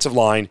an offensive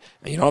line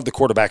and you don't have the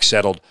quarterback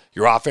settled,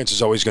 your offense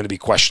is always going to be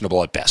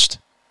questionable at best.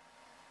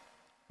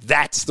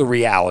 That's the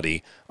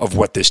reality of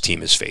what this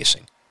team is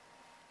facing.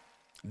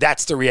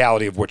 That's the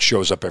reality of what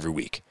shows up every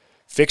week.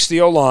 Fix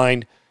the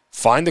O-line,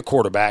 find the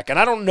quarterback. And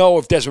I don't know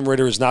if Desmond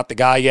Ridder is not the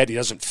guy yet. He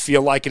doesn't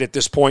feel like it at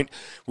this point.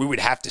 We would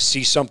have to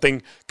see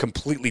something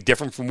completely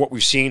different from what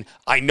we've seen.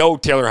 I know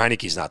Taylor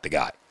Heineke's not the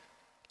guy.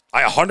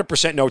 I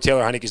 100% know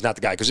Taylor Heineke's not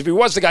the guy. Because if he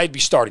was the guy, he'd be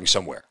starting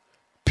somewhere.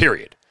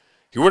 Period.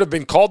 He would have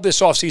been called this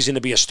offseason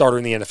to be a starter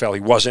in the NFL. He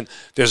wasn't.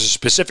 There's a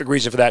specific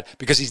reason for that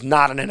because he's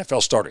not an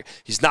NFL starter.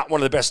 He's not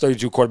one of the best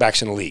 32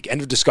 quarterbacks in the league.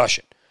 End of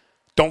discussion.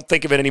 Don't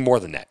think of it any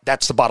more than that.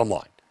 That's the bottom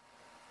line.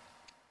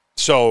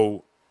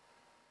 So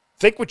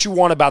think what you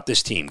want about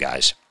this team,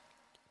 guys.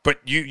 But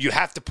you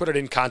have to put it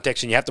in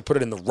context, and you have to put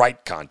it in the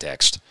right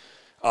context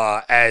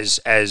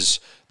as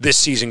this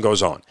season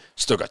goes on.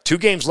 Still got 2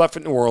 games left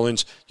in New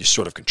Orleans. You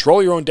sort of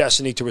control your own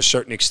destiny to a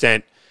certain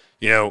extent.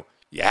 You know,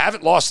 you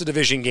haven't lost the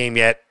division game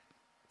yet.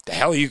 The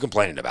hell are you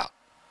complaining about?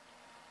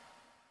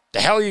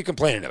 The hell are you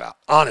complaining about?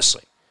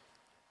 Honestly.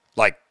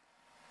 Like,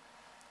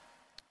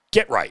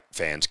 get right,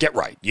 fans. Get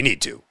right. You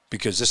need to.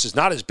 Because this is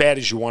not as bad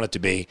as you want it to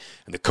be,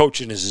 and the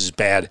coaching is as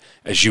bad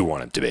as you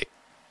want it to be.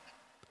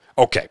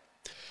 Okay.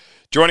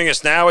 Joining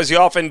us now, as he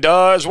often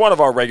does, one of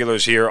our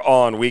regulars here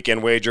on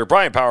Weekend Wager.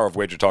 Brian Power of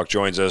Wager Talk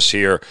joins us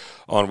here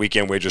on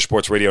Weekend Wager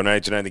Sports Radio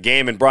 92.9 The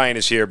Game. And Brian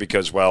is here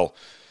because, well,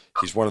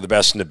 he's one of the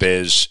best in the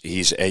biz.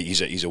 He's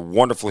a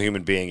wonderful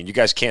human being, and you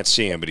guys can't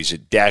see him, but he's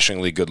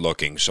dashingly good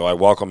looking. So I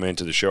welcome him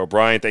into the show.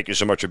 Brian, thank you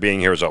so much for being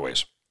here as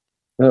always.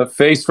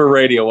 Face for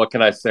radio. What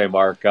can I say,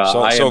 Mark?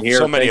 I am here.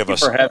 So many Thank of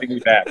us for having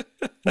me back.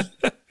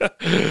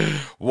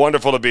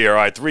 Wonderful to be here. All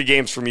right, 3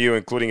 games from you,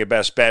 including a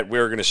best bet.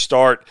 We're going to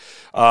start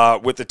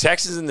with the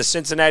Texans and the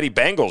Cincinnati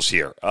Bengals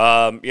here.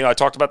 I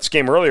talked about this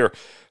game earlier.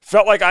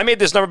 Felt like I made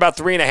this number about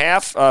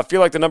 3.5. Feel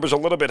like the number's a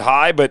little bit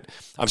high, but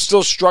I'm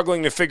still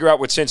struggling to figure out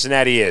what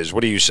Cincinnati is.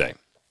 What do you say?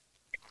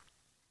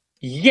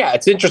 Yeah,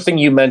 it's interesting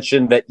you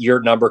mentioned that your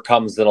number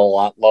comes in a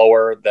lot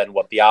lower than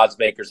what the odds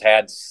makers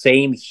had.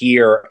 Same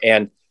here.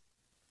 And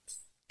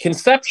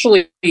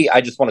conceptually,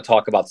 I just want to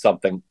talk about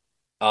something.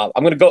 I'm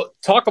going to go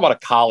talk about a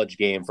college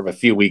game from a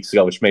few weeks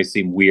ago, which may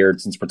seem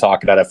weird since we're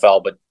talking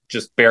NFL, but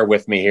just bear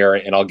with me here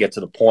and I'll get to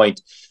the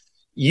point.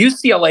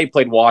 UCLA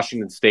played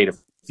Washington State a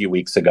few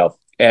weeks ago.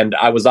 And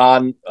I was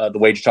on the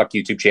Wager Talk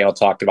YouTube channel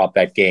talking about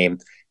that game.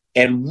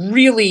 And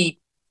really,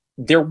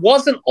 there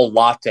wasn't a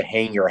lot to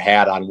hang your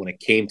hat on when it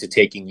came to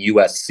taking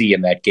USC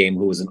in that game,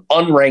 who was an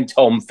unranked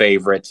home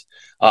favorite,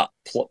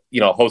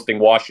 hosting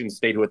Washington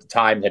State, who at the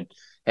time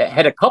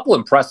had a couple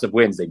impressive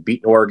wins. They'd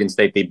beaten Oregon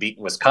State, they'd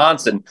beaten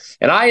Wisconsin.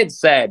 And I had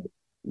said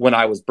when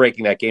I was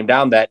breaking that game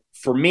down that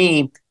for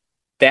me,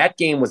 that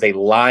game was a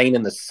line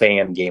in the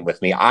sand game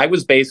with me. I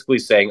was basically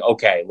saying,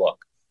 okay,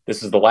 look,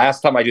 this is the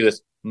last time I do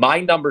this.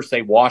 My numbers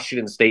say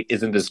Washington State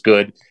isn't as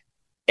good,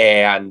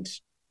 and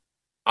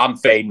I'm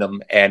fading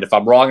them. And if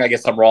I'm wrong, I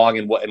guess I'm wrong,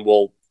 and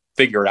we'll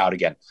figure it out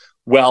again.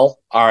 Well,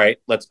 all right,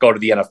 let's go to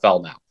the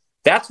NFL now.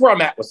 That's where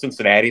I'm at with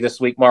Cincinnati this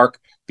week, Mark,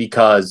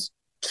 because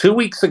 2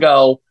 weeks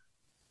ago,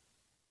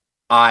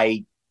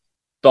 I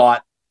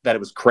thought that it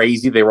was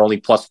crazy. They were only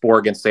 +4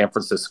 against San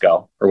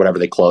Francisco or whatever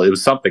they closed. It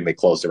was something they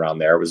closed around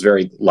there. It was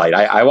very light.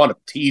 I wound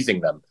up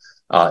teasing them,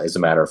 as a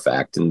matter of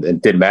fact, and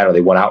it didn't matter.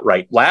 They went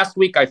outright. Last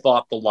week, I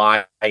thought the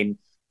line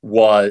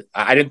was,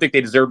 I didn't think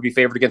they deserved to be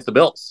favored against the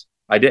Bills.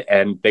 I did,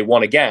 and they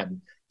won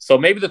again. So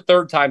maybe the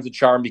third time's a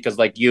charm because,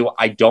 like you,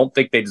 I don't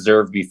think they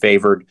deserve to be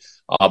favored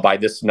by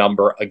this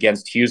number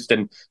against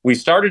Houston. We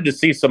started to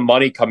see some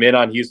money come in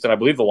on Houston. I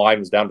believe the line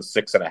was down to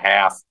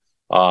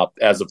 6.5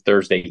 as of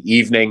Thursday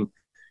evening.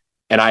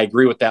 And I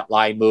agree with that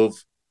line move.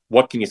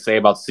 What can you say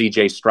about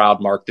C.J.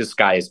 Stroud, Mark? This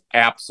guy is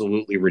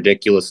absolutely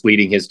ridiculous,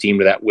 leading his team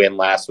to that win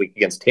last week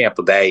against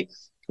Tampa Bay.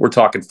 We're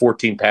talking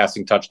 14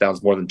 passing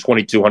touchdowns, more than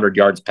 2,200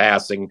 yards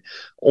passing.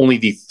 Only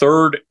the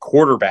third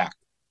quarterback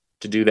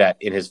to do that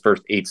in his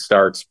first 8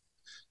 starts.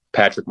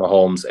 Patrick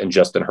Mahomes and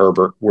Justin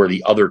Herbert were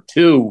the other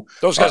two.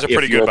 Those guys are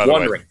pretty good, by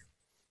the way.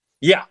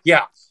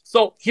 Yeah.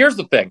 So here's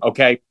the thing,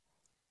 okay?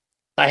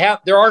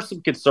 There are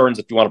some concerns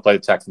if you want to play the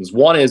Texans.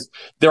 One is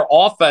their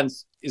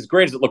offense, as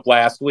great as it looked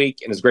last week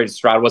and as great as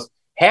Stroud was,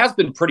 has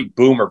been pretty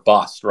boom or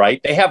bust,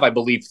 right? They have, I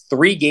believe,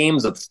 3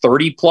 games of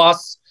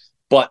 30+,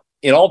 but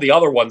in all the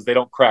other ones, they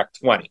don't crack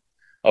 20,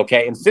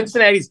 okay? And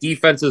Cincinnati's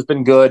defense has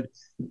been good,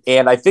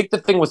 and I think the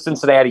thing with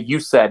Cincinnati, you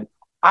said,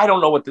 I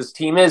don't know what this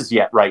team is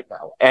yet right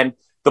now. And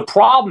the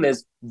problem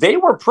is they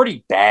were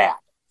pretty bad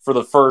for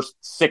the first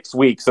 6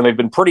 weeks, and they've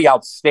been pretty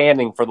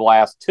outstanding for the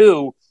last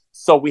 2.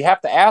 So we have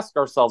to ask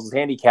ourselves as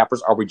handicappers,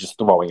 are we just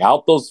throwing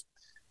out those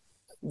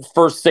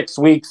first 6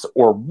 weeks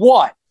or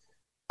what?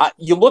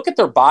 You look at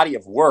their body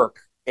of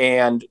work,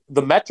 and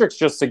the metrics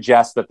just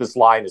suggest that this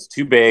line is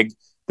too big.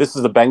 This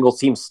is the Bengals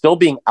team still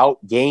being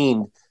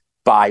outgained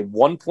by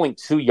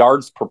 1.2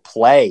 yards per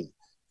play.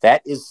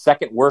 That is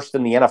second worst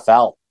in the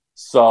NFL.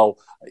 So,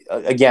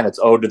 again, it's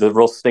owed to the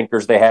real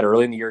stinkers they had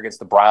early in the year against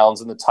the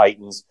Browns and the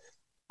Titans.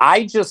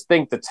 I just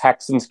think the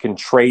Texans can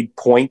trade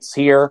points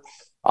here.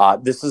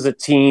 This is a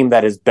team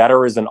that is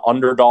better as an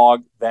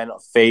underdog than a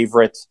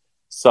favorite.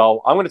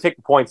 So I'm going to take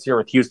the points here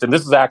with Houston.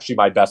 This is actually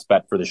my best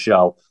bet for the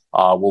show.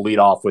 We'll lead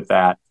off with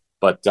that.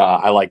 But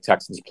I like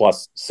Texans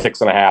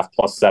 +6.5,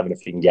 +7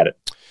 if you can get it.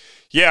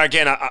 Yeah,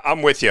 again,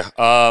 I'm with you.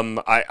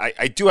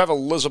 I do have a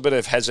little bit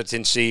of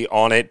hesitancy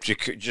on it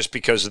just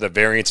because of the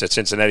variance that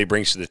Cincinnati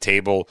brings to the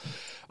table.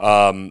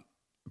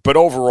 But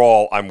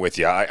overall, I'm with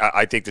you.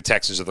 I think the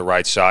Texans are the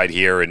right side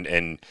here.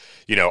 And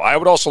I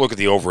would also look at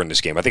the over in this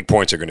game. I think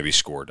points are going to be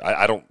scored.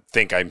 I don't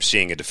think I'm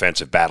seeing a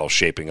defensive battle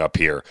shaping up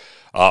here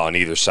on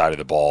either side of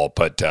the ball.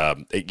 But,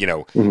 and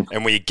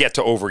when you get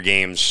to over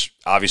games,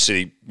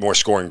 obviously more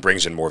scoring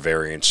brings in more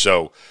variance.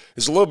 So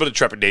there's a little bit of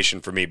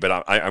trepidation for me,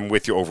 but I'm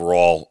with you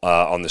overall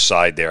on the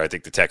side there. I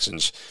think the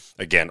Texans,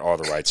 again, are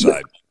the right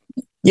side.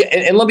 Yeah,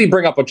 and let me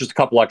bring up just a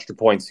couple extra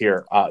points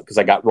here because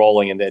I got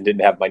rolling and then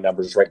didn't have my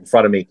numbers right in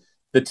front of me.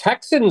 The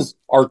Texans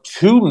are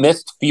 2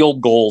 missed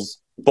field goals,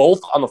 both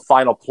on the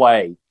final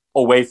play,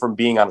 away from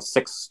being on a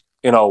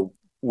 6-0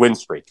 win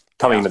streak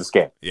coming into this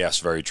game. Yes,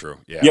 very true.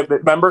 Yeah,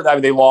 remember,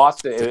 they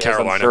lost, as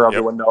Carolina, I'm sure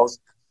everyone knows,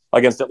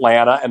 against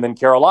Atlanta and then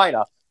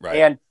Carolina. Right.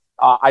 And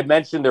I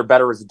mentioned they're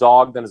better as a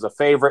dog than as a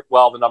favorite.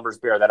 Well, the numbers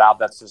bear that out.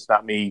 That's just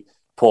not me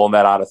pulling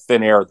that out of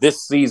thin air.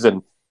 This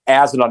season,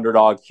 as an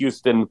underdog,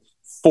 Houston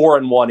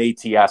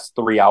 4-1 ATS,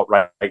 3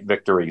 outright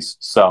victories.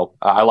 So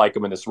I like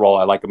them in this role.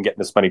 I like them getting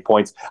this many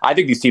points. I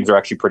think these teams are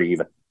actually pretty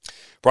even.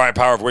 Brian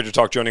Power of Wager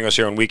Talk joining us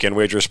here on Weekend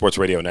Wager Sports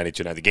Radio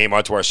 92.9. The game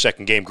on to our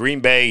second game,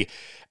 Green Bay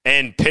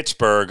and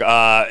Pittsburgh.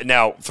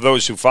 Now, for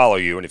those who follow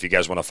you, and if you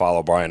guys want to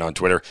follow Brian on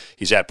Twitter,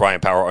 he's at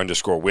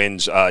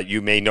BrianPower_wins.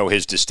 You may know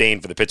his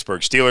disdain for the Pittsburgh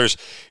Steelers,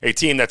 a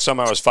team that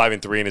somehow is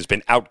 5-3 and has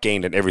been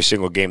outgained in every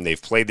single game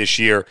they've played this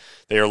year.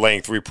 They are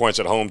laying 3 points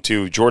at home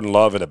to Jordan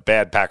Love and a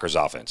bad Packers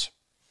offense.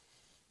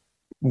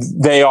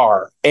 They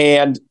are.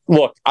 And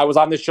look, I was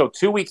on this show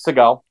 2 weeks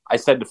ago. I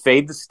said to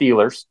fade the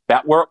Steelers.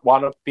 That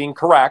wound up being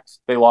correct.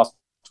 They lost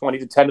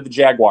 20-10 to the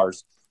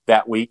Jaguars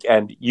that week.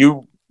 And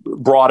you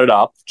brought it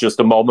up just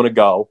a moment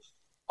ago.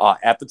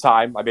 At the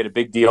time, I made a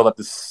big deal that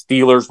the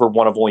Steelers were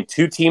one of only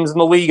 2 teams in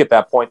the league at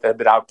that point that had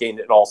been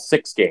outgained in all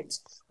 6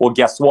 games. Well,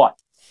 guess what?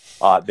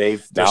 They're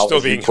now still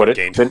being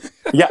outgained.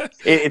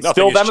 It's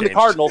still them and the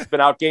Cardinals been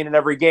outgained in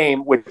every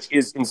game, which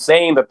is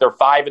insane that they're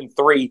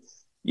 5-3.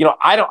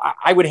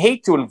 I would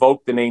hate to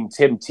invoke the name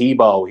Tim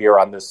Tebow here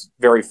on this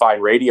very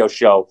fine radio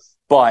show,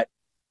 but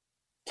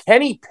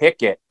Kenny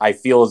Pickett, I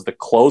feel, is the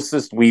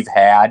closest we've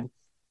had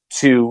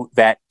to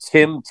that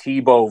Tim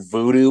Tebow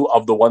voodoo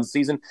of the one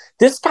season.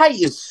 This guy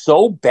is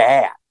so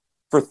bad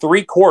for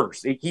 3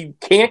 quarters. He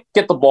can't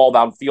get the ball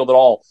downfield at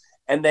all.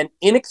 And then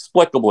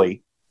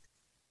inexplicably,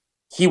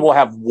 he will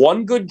have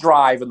one good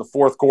drive in the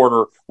fourth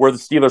quarter where the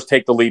Steelers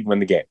take the lead and win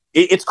the game.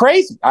 It's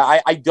crazy.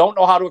 I don't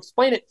know how to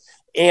explain it.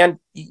 And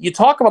you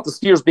talk about the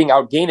Steelers being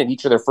outgained in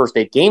each of their first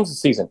 8 games this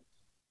season.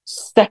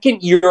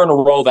 Second year in a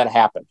row that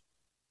happened.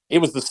 It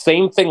was the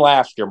same thing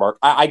last year, Mark.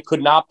 I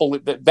could not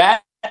believe that.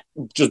 That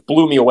just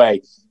blew me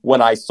away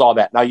when I saw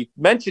that. Now, you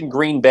mentioned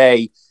Green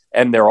Bay.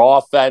 and their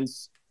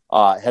offense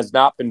has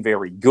not been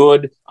very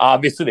good.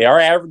 Obviously, they are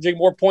averaging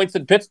more points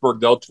than Pittsburgh,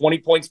 though. 20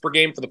 points per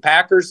game for the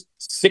Packers,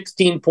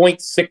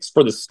 16.6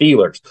 for the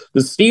Steelers.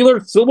 The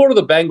Steelers, similar to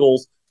the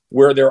Bengals,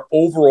 where their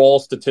overall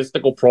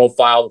statistical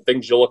profile, the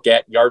things you look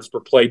at, yards per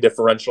play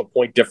differential,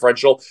 point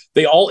differential,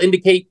 they all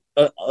indicate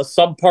a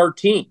subpar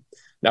team.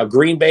 Now,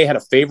 Green Bay had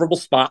a favorable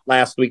spot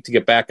last week to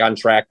get back on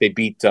track. They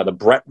beat the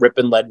Brett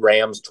Rippon-led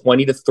Rams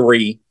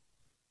 20-3.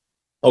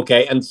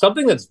 Okay, and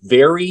something that's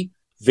very,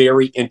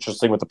 very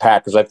interesting with the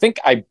Packers, I think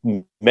I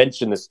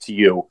mentioned this to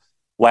you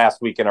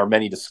last week in our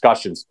many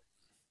discussions.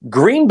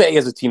 Green Bay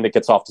is a team that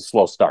gets off to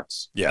slow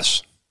starts.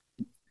 Yes.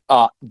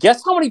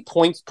 Guess how many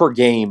points per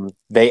game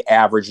they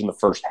average in the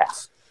first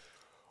half?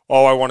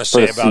 Oh, I want to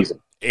say about season.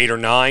 8 or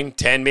 9,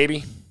 10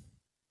 maybe.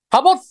 How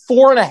about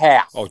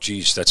 4.5? Oh,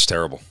 geez, that's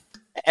terrible.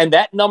 And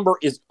that number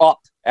is up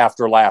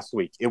after last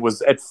week. It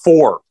was at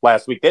 4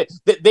 last week.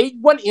 They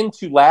went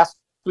into last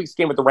week's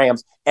game with the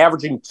Rams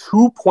averaging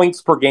 2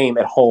 points per game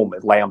at home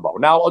at Lambeau.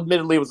 Now,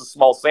 admittedly, it was a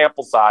small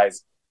sample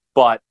size,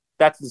 but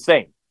that's the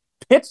same.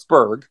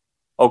 Pittsburgh,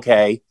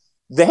 okay,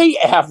 they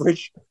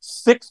average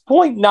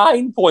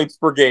 6.9 points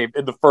per game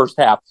in the first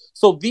half.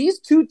 So these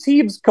two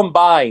teams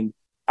combined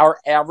are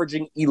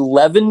averaging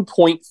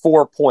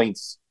 11.4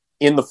 points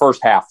in the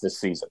first half this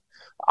season.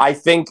 I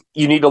think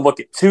you need to look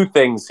at two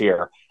things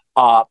here.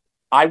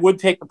 I would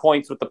take the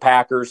points with the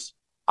Packers.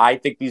 I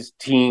think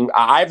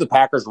I have the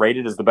Packers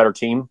rated as the better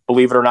team,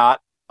 believe it or not.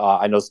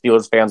 I know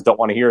Steelers fans don't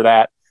want to hear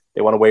that.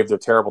 They want to wave their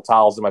terrible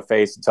towels in my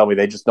face and tell me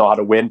they just know how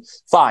to win.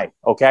 Fine,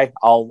 okay,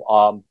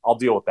 I'll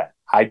deal with that.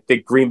 I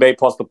think Green Bay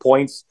plus the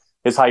points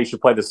is how you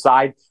should play the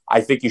side.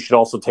 I think you should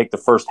also take the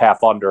first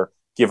half under,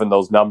 given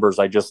those numbers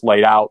I just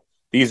laid out.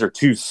 These are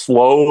two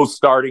slow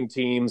starting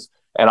teams,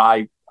 and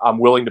I'm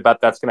willing to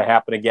bet that's going to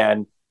happen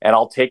again. And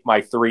I'll take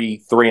my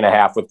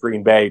 3.5 with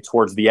Green Bay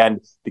towards the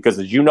end because,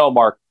 as you know,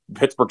 Mark,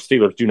 Pittsburgh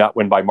Steelers do not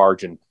win by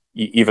margin,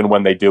 even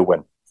when they do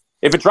win.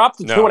 If it drops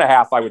to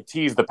 2.5, I would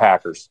tease the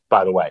Packers,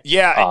 by the way.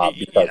 Yeah.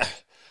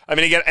 I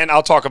mean, again, and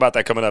I'll talk about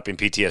that coming up in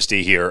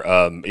PTSD here.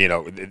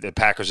 The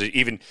Packers,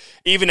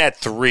 even at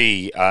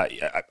 3,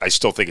 I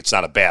still think it's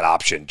not a bad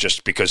option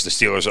just because the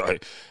Steelers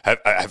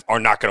are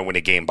not going to win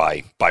a game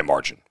by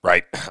margin,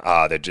 right?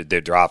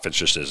 Their offense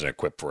just isn't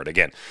equipped for it.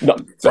 Again,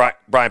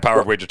 Brian Power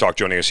of Wager Talk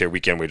joining us here,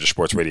 Weekend Wager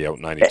Sports Radio,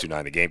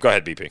 92.9 The Game. Go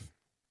ahead, BP.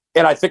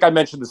 And I think I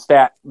mentioned the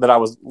stat that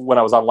when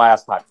I was on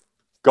last time.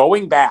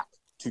 Going back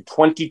to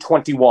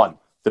 2021,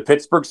 the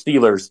Pittsburgh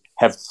Steelers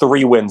have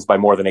 3 wins by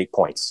more than 8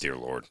 points. Dear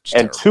Lord.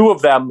 And 2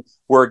 of them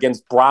were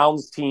against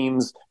Browns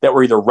teams that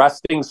were either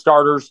resting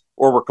starters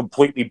or were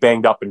completely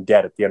banged up and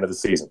dead at the end of the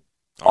season.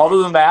 Other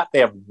than that, they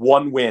have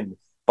 1 win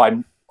by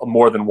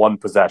more than 1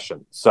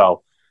 possession.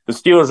 So the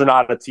Steelers are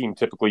not a team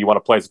typically you want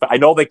to play. I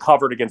know they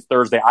covered against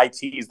Thursday. I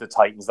teased the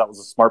Titans. That was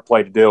a smart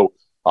play to do.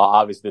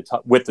 Obviously,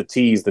 with the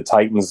tease, the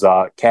Titans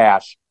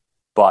cash.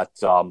 But,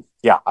 the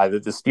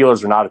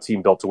Steelers are not a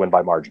team built to win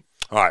by margin.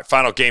 All right,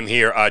 final game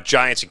here.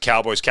 Giants and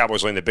Cowboys.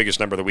 Cowboys laying the biggest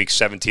number of the week,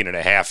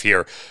 17.5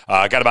 here.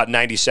 Got about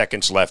 90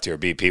 seconds left here,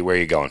 BP. Where are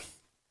you going?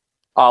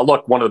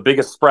 Look, one of the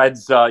biggest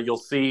spreads you'll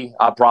see,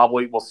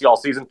 probably we'll see all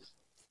season.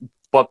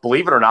 But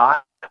believe it or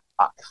not,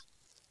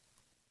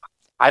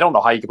 I don't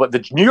know how you can put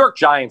the New York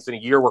Giants in a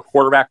year where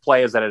quarterback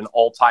play is at an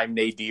all-time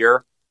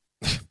nadir.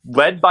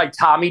 Led by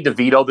Tommy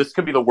DeVito, this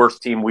could be the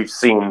worst team we've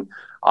seen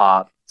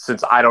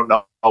since I don't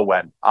know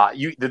when.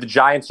 The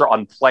Giants are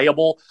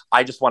unplayable.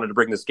 I just wanted to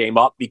bring this game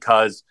up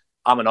because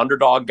I'm an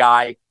underdog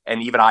guy,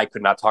 and even I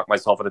could not talk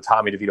myself into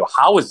Tommy DeVito.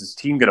 How is this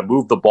team going to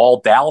move the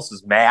ball? Dallas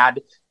is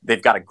mad.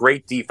 They've got a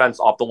great defense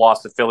off the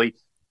loss to Philly.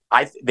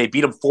 They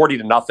beat them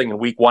 40-0 in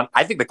week 1.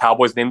 I think the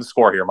Cowboys named the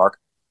score here, Mark.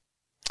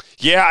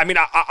 Yeah, I mean,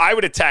 I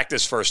would attack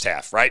this first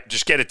half, right?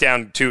 Just get it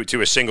down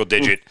to a single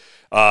digit,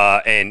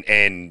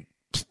 and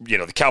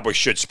the Cowboys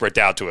should spread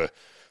out to a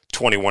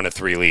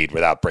 21-3 lead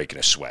without breaking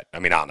a sweat. I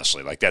mean,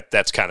 honestly, like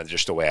that's kind of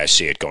just the way I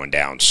see it going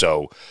down.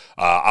 So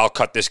I'll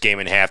cut this game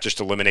in half just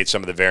to eliminate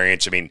some of the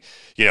variance. I mean,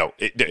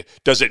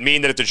 does it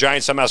mean that if the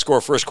Giants somehow score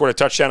a first quarter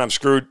touchdown, I'm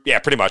screwed? Yeah,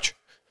 pretty much.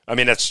 I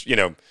mean, that's,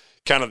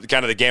 kind of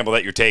the gamble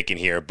that you're taking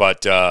here.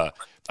 But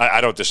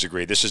I don't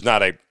disagree. This is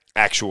not a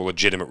actual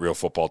legitimate real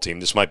football team.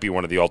 This might be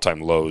one of the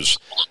all-time lows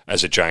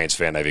as a Giants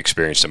fan I've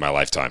experienced in my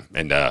lifetime.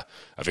 And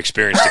I've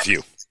experienced a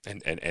few.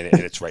 And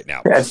it's right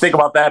now. And think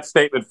about that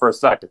statement for a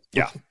second.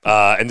 Yeah,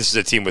 and this is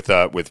a team with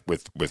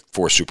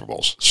 4 Super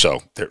Bowls,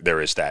 so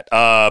there is that.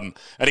 And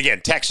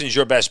again, Texans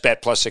your best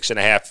bet plus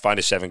 6.5. Find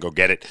a 7, go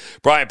get it.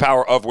 Brian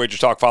Power of Wager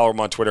Talk. Follow him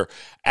on Twitter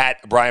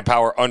at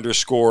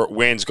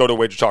BrianPower_wins. Go to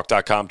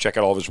WagerTalk.com. Check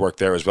out all of his work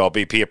there as well.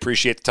 BP,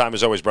 appreciate the time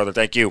as always, brother.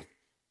 Thank you.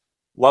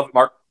 Love it,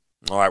 Mark.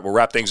 All right, we'll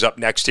wrap things up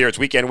next here. It's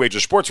Weekend Wager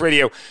Sports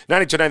Radio,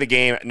 92.9 The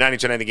Game,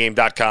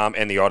 92.9thegame.com,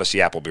 and the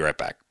Odyssey app. We'll be right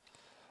back.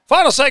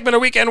 Final segment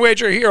of Weekend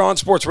Wager here on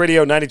Sports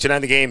Radio,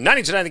 92.9 The Game,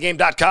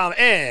 92.9thegame.com,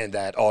 and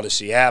that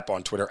Odyssey app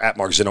on Twitter at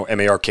Mark Zinno,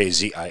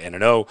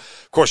 MarkZinno.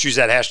 Of course, use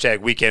that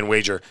hashtag Weekend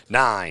Wager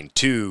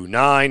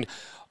 929.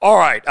 All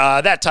right,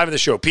 that time of the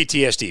show,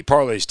 PTSD,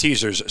 parlays,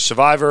 teasers,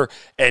 survivor,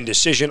 and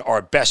decision,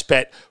 our best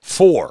bet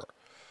for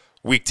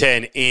Week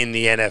 10 in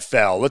the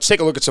NFL. Let's take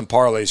a look at some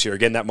parlays here.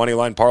 Again, that money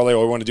line parlay,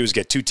 all we want to do is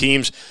get two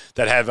teams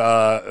that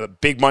have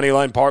big money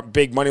line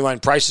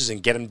prices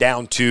and get them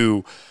down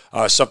to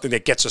something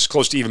that gets us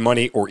close to even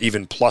money or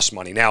even plus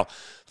money. Now,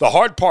 the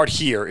hard part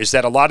here is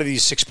that a lot of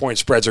these 6-point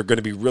spreads are going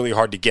to be really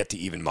hard to get to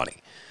even money.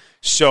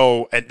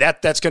 So, and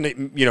that's going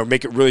to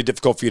make it really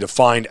difficult for you to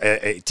find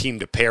a team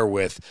to pair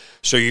with.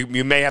 So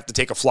you may have to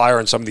take a flyer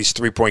on some of these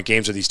 3-point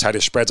games or these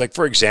tighter spreads. Like,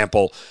 for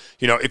example,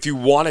 if you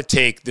want to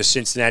take the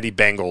Cincinnati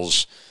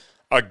Bengals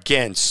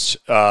against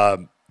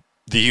the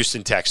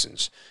Houston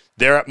Texans,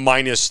 they're at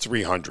minus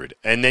 300.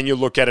 And then you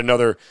look at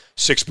another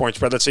 6-point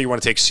spread. Let's say you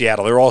want to take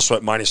Seattle. They're also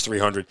at minus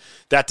 300.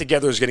 That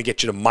together is going to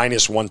get you to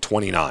minus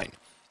 129.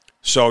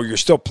 So you're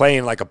still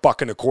playing like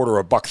 $1.25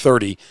 or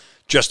 $1.30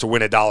 just to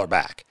win $1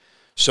 back.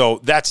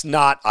 So that's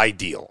not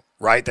ideal,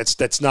 right?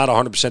 That's not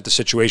 100% the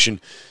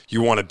situation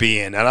you want to be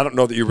in. And I don't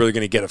know that you're really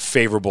going to get a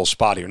favorable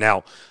spot here.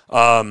 Now,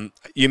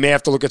 you may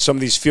have to look at some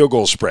of these field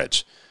goal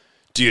spreads.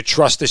 Do you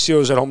trust the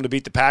Steelers at home to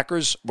beat the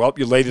Packers? Well,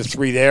 you lay the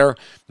 3 there.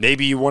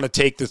 Maybe you want to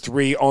take the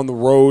 3 on the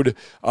road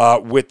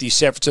with the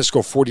San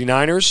Francisco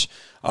 49ers.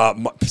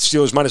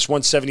 Steelers minus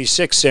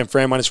 176, San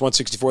Fran minus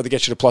 164. They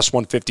get you to plus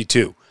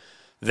 152.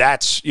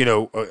 That's,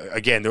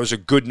 again, those are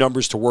good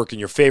numbers to work in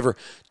your favor.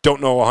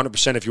 Don't know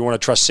 100% if you want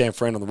to trust San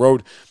Fran on the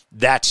road.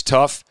 That's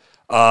tough.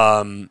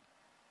 Again,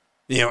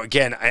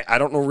 I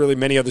don't know really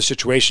many other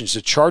situations.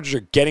 The Chargers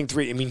are getting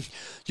 3. I mean,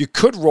 you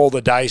could roll the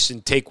dice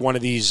and take one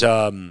of these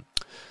home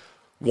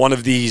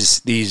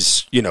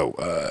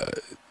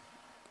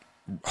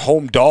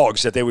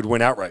dogs that they would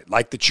win outright,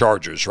 like the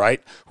Chargers,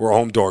 right, who are a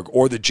home dog,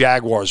 or the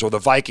Jaguars, or the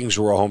Vikings,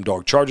 who are a home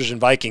dog. Chargers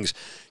and Vikings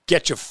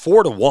get you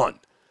 4-1.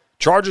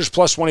 Chargers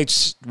plus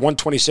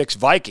 126,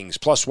 Vikings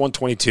plus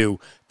 122,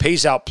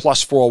 pays out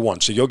plus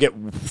 401. So you'll get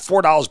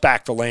 $4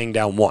 back for laying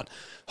down 1.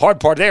 Hard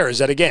part there is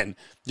that, again,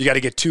 you got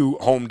to get 2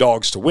 home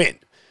dogs to win.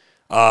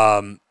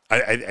 I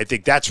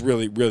think that's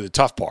really, really the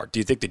tough part. Do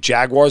you think the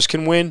Jaguars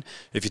can win?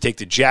 If you take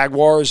the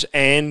Jaguars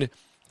and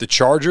the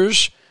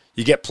Chargers,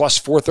 you get plus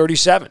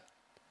 437.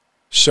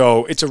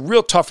 So it's a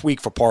real tough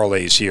week for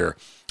parlays here.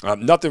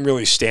 Nothing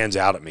really stands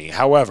out at me.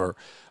 However,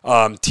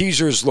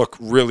 teasers look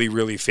really,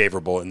 really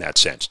favorable in that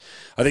sense.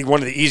 I think one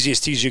of the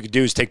easiest teasers you could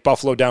do is take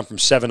Buffalo down from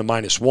 7 to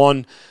minus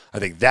 1. I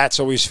think that's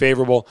always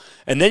favorable.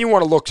 And then you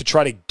want to look to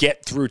try to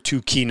get through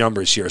 2 key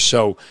numbers here.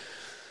 So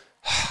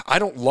I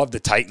don't love the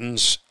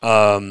Titans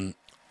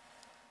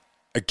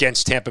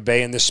against Tampa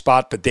Bay in this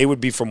spot, but they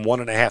would be from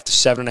 1.5 to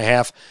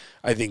 7.5.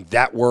 I think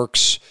that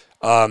works.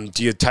 Do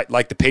you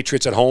like the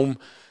Patriots at home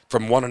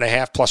from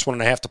 1.5 plus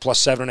 1.5 to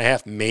plus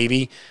 7.5?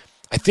 Maybe.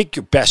 I think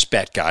your best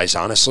bet, guys,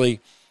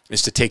 honestly,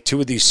 is to take 2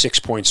 of these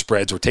 6-point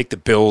spreads, or take the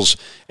Bills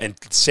and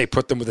say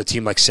put them with a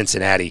team like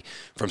Cincinnati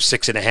from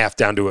 6.5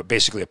 down to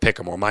basically a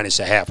pick'em, or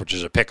minus a half, which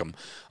is a pick'em,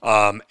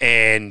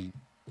 and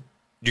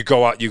you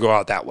go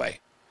out that way,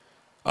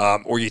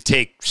 or you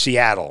take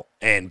Seattle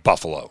and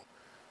Buffalo,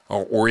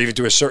 or even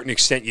to a certain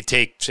extent you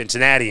take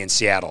Cincinnati and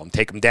Seattle and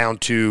take them down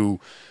to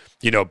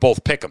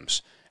both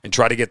pick'ems and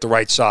try to get the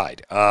right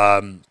side.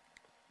 I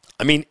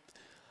mean,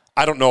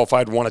 I don't know if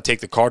I'd want to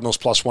take the Cardinals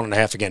plus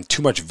 1.5 again.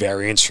 Too much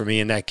variance for me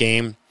in that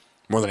game.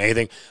 More than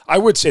anything, I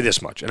would say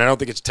this much, and I don't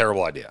think it's a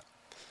terrible idea.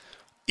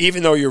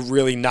 Even though you're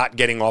really not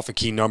getting off a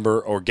key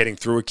number or getting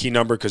through a key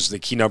number, because the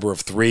key number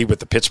of 3 with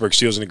the Pittsburgh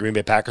Steelers and the Green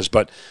Bay Packers,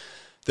 but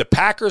the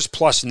Packers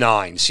plus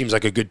 9 seems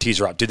like a good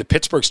teaser out. Do the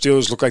Pittsburgh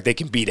Steelers look like they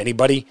can beat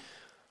anybody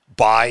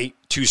by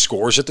 2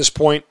 scores at this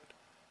point?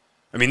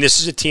 I mean, this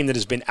is a team that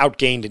has been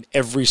outgained in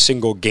every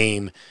single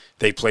game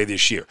they play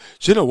this year.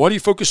 Zinno, why do you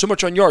focus so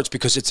much on yards?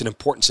 Because it's an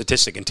important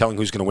statistic in telling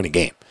who's going to win a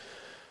game.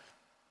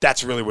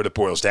 That's really what it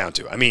boils down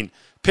to. I mean,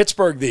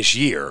 Pittsburgh this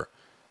year,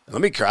 I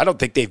don't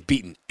think they've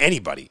beaten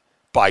anybody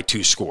by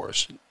 2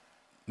 scores.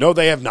 No,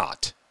 they have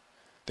not.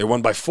 They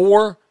won by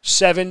 4,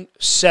 7,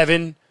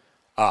 7,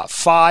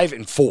 5,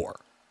 and 4.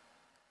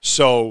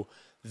 So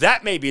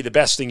that may be the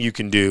best thing you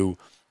can do,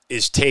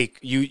 is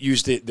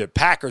use the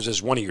Packers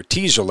as one of your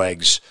teaser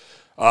legs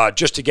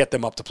just to get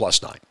them up to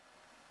plus 9.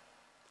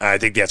 I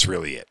think that's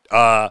really it.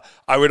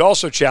 I would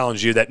also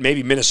challenge you that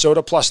maybe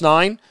Minnesota plus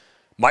 9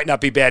 might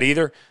not be bad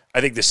either. I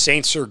think the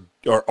Saints are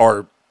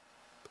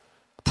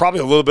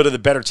probably a little bit of the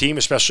better team,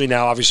 especially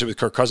now, obviously, with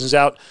Kirk Cousins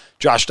out.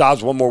 Josh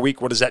Dobbs, 1 more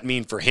week. What does that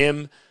mean for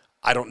him?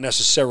 I don't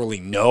necessarily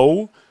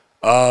know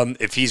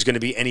if he's going to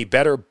be any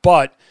better,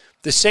 but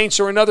the Saints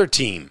are another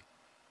team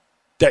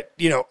that,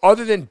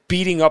 other than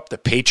beating up the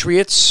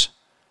Patriots,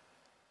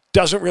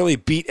 doesn't really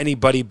beat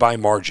anybody by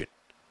margin.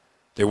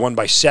 They won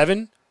by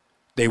 7.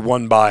 They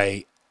won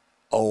by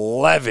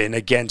 11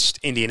 against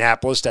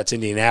Indianapolis. That's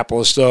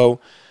Indianapolis, though.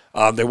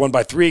 They won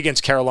by 3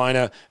 against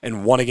Carolina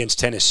and 1 against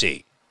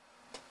Tennessee.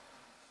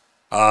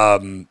 Are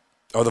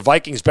the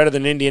Vikings better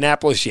than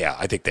Indianapolis? Yeah,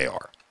 I think they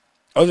are.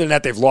 Other than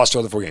that, they've lost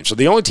all the 4 games. So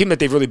the only team that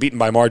they've really beaten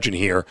by margin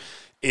here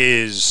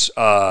is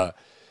New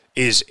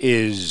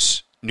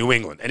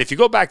England. And if you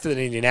go back to the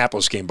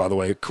Indianapolis game, by the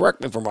way, correct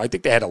me if I'm wrong, I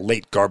think they had a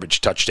late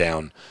garbage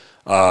touchdown.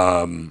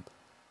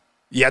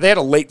 Yeah, they had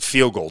a late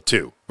field goal,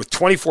 too, with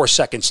 24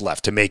 seconds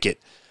left to make it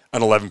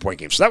an 11-point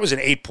game. So that was an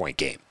 8-point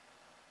game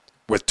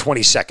with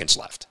 20 seconds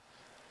left.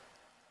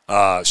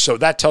 So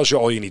that tells you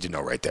all you need to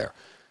know right there,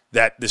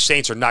 that the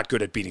Saints are not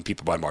good at beating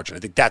people by margin. I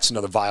think that's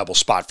another viable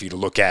spot for you to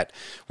look at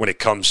when it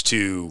comes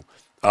to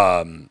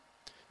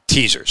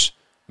teasers.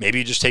 Maybe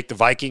you just take the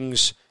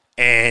Vikings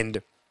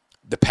and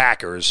the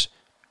Packers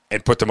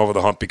and put them over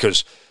the hump,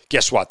 because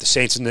guess what? The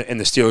Saints and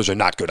the Steelers are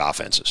not good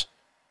offenses,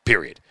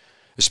 period,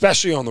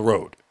 especially on the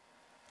road.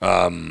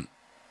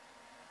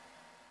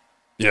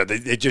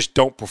 They just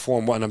don't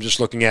perform well. And I'm just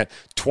looking at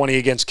 20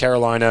 against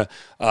Carolina,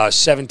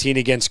 17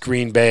 against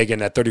Green Bay,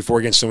 and that 34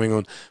 against New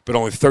England, but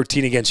only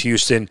 13 against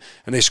Houston,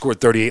 and they scored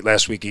 38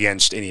 last week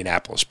against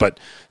Indianapolis. But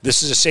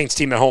this is a Saints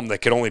team at home that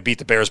could only beat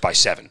the Bears by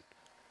 7.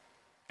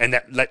 And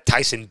that let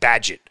Tyson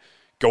Badgett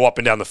go up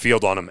and down the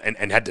field on them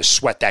and had to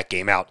sweat that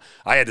game out.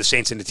 I had the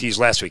Saints in the tees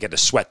last week, had to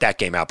sweat that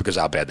game out because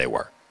of how bad they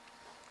were.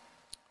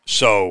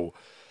 So,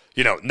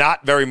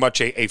 not very much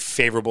a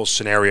favorable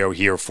scenario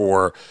here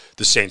for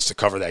the Saints to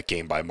cover that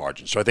game by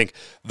margin. So I think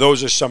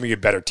those are some of your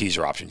better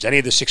teaser options. Any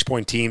of the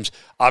 6-point teams,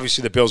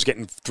 obviously the Bills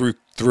getting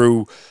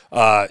through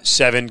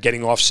 7,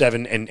 getting off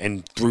 7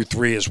 and through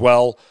 3 as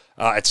well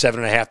at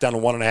 7.5 down to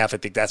 1.5. I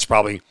think that's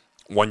probably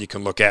one you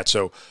can look at.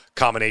 So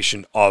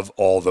combination of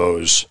all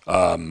those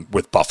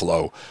with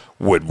Buffalo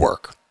would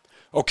work.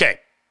 Okay,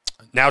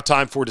 now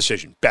time for a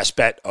decision. Best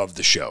bet of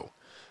the show.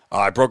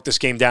 I broke this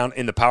game down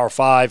in the Power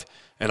 5.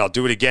 And I'll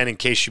do it again in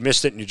case you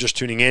missed it and you're just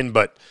tuning in.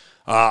 But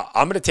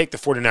I'm going to take the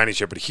 49ers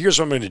here. But here's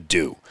what I'm going to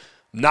do.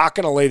 I'm not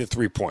going to lay the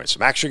 3 points.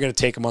 I'm actually going to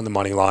take them on the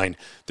money line.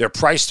 They're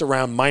priced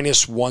around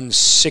minus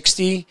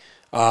 160,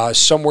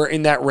 somewhere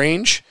in that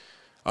range.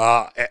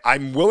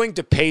 I'm willing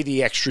to pay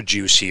the extra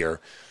juice here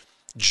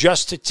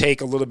just to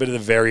take a little bit of the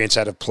variance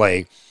out of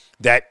play,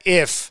 that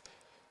if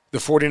the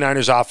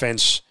 49ers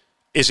offense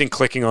isn't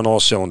clicking on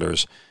all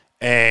cylinders,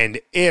 and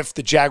if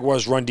the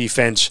Jaguars' run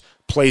defense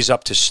plays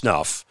up to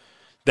snuff,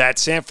 that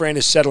San Fran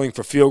is settling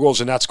for field goals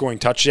and not scoring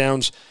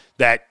touchdowns,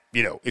 that,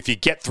 if you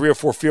get 3 or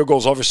 4 field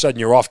goals, all of a sudden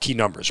you're off key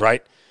numbers,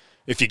 right?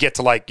 If you get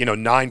to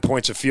 9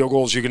 points of field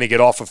goals, you're going to get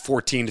off of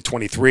 14 to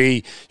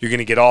 23. You're going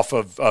to get off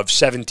of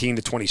 17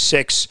 to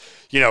 26,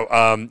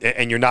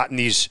 and you're not in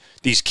these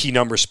key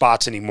number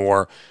spots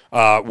anymore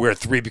where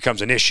 3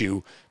 becomes an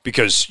issue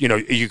because,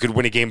 you could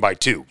win a game by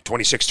 2,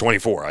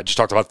 26-24. I just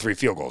talked about 3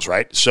 field goals,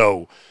 right?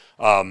 So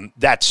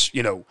that's,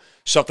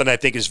 something I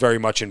think is very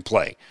much in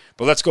play.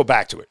 But let's go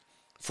back to it.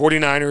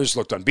 49ers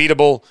looked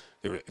unbeatable.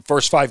 The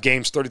first 5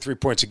 games, 33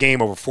 points a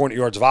game, over 400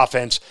 yards of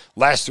offense.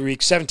 Last 3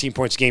 weeks, 17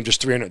 points a game,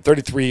 just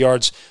 333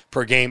 yards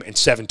per game and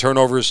 7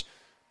 turnovers.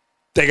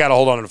 They got to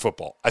hold on to the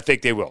football. I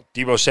think they will.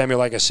 Deebo Samuel,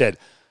 like I said,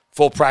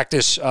 full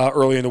practice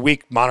early in the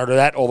week. Monitor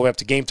that all the way up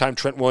to game time.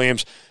 Trent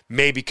Williams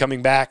may be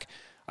coming back.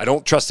 I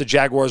don't trust the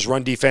Jaguars'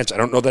 run defense. I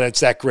don't know that it's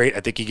that great. I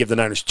think you give the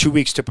Niners 2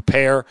 weeks to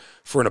prepare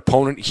for an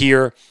opponent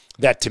here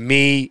that, to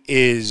me,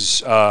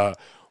 is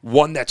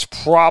one that's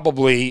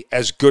probably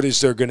as good as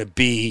they're going to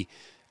be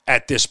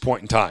at this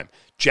point in time.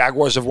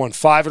 Jaguars have won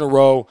 5 in a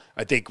row.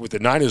 I think with the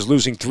Niners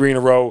losing 3 in a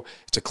row,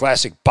 it's a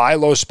classic buy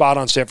low spot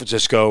on San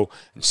Francisco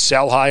and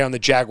sell high on the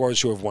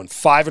Jaguars, who have won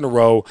 5 in a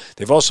row.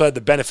 They've also had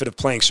the benefit of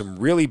playing some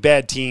really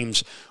bad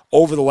teams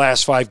over the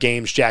last 5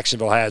 games.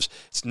 Jacksonville has.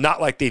 It's not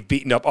like they've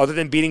beaten up, other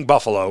than beating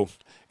Buffalo,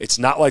 it's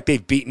not like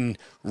they've beaten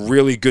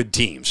really good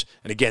teams.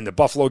 And again, the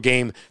Buffalo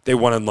game, they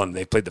won in London.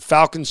 They played the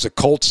Falcons, the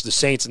Colts, the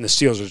Saints, and the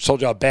Steelers. I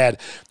told you how bad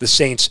the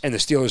Saints and the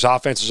Steelers'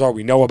 offenses are.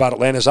 We know about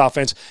Atlanta's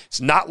offense.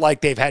 It's not like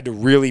they've had to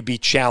really be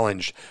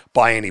challenged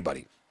by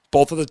anybody.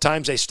 Both of the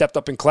times they stepped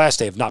up in class,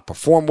 they have not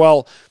performed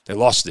well. They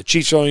lost to the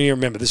Chiefs earlier.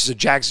 Remember, this is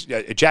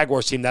a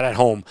Jaguars team that at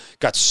home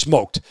got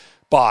smoked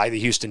by the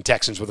Houston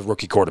Texans with a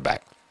rookie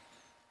quarterback.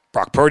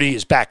 Brock Purdy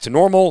is back to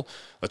normal.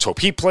 Let's hope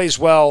he plays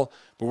well.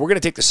 But we're going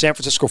to take the San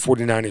Francisco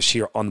 49ers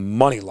here on the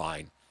money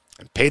line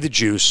and pay the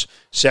juice.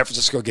 San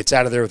Francisco gets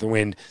out of there with a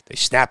win. They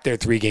snap their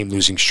 3-game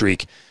losing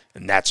streak,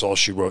 and that's all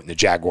she wrote, and the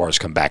Jaguars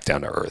come back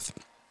down to earth.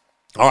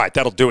 All right,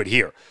 that'll do it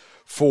here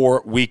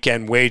for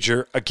Weekend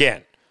Wager.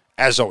 Again,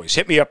 as always,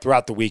 hit me up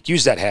throughout the week.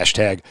 Use that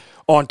hashtag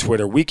on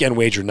Twitter,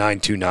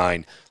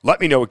 WeekendWager929.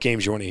 Let me know what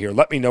games you want to hear.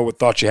 Let me know what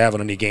thoughts you have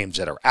on any games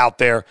that are out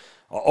there.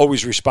 I'll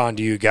always respond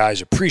to you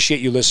guys.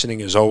 Appreciate you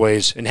listening as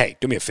always. And hey,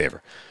 do me a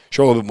favor.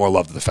 Show a little bit more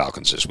love to the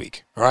Falcons this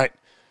week. All right?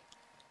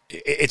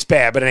 It's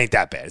bad, but it ain't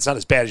that bad. It's not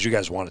as bad as you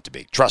guys want it to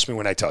be. Trust me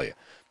when I tell you.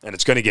 And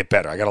it's going to get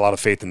better. I got a lot of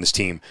faith in this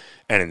team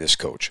and in this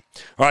coach.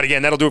 All right,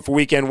 again, that'll do it for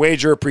Weekend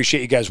Wager.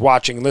 Appreciate you guys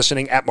watching and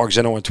listening. At Mark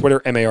Zinno on Twitter,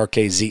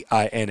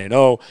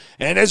 MarkZinno.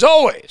 And as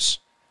always,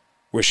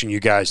 wishing you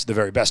guys the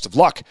very best of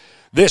luck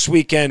this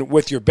weekend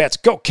with your bets.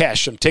 Go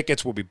cash some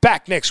tickets. We'll be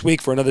back next week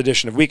for another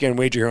edition of Weekend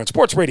Wager here on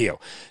Sports Radio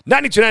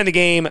 92.9 The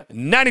Game,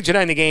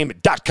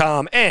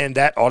 92.9thegame.com, and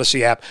that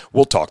Odyssey app.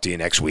 We'll talk to you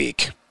next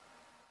week.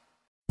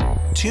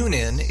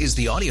 TuneIn is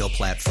the audio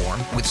platform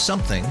with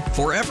something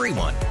for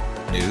everyone.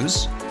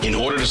 News. In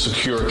order to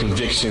secure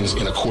convictions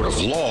in a court of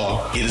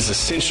law, it is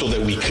essential that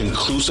we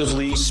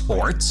conclusively.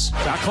 Sports.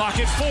 Shot clock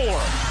at 4.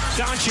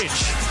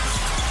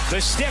 Doncic. The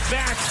step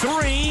back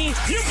 3.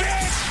 You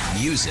bet.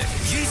 Music.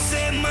 You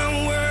set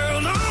my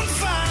world on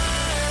fire.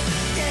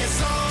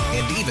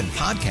 and even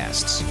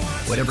podcasts.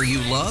 Whatever you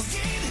love,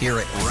 hear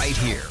it right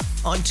here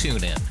on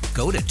TuneIn.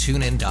 Go to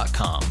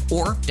TuneIn.com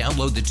or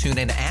download the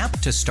TuneIn app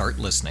to start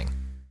listening.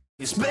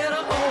 It's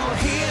better over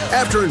here.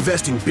 After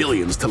investing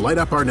billions to light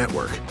up our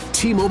network,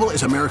 T-Mobile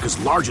is America's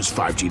largest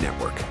 5G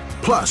network.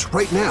 Plus,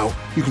 right now,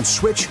 you can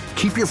switch,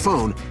 keep your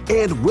phone,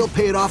 and we'll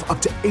pay it off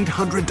up to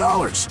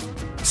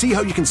 $800. See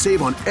how you can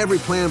save on every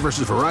plan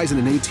versus Verizon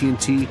and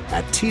AT&T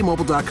at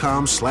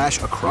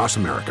T-Mobile.com/across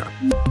America.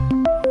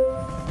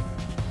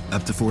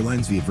 Up to 4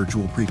 lines via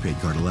virtual prepaid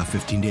card. Allow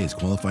 15 days.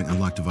 Qualifying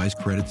unlocked device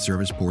credit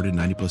service ported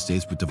 90-plus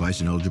days with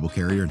device and eligible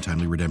carrier and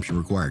timely redemption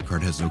required.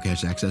 Card has no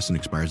cash access and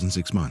expires in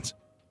 6 months.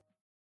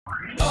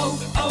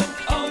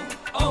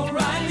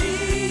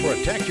 O'Reilly.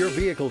 Protect your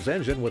vehicle's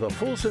engine with a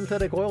full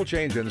synthetic oil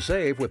change and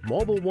save with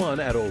Mobile One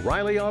at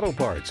O'Reilly Auto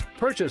Parts.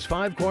 Purchase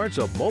 5 quarts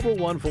of Mobile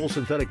One full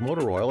synthetic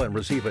motor oil and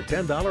receive a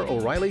 $10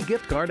 O'Reilly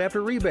gift card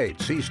after rebate.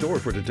 See store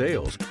for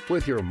details.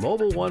 With your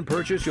Mobile One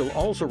purchase, you'll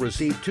also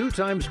receive 2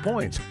 times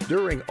points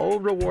during O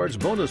Rewards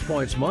Bonus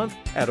Points Month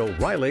at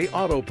O'Reilly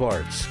Auto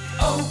Parts.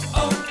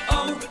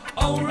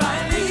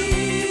 O'Reilly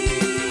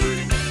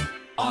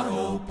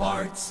Auto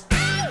Parts.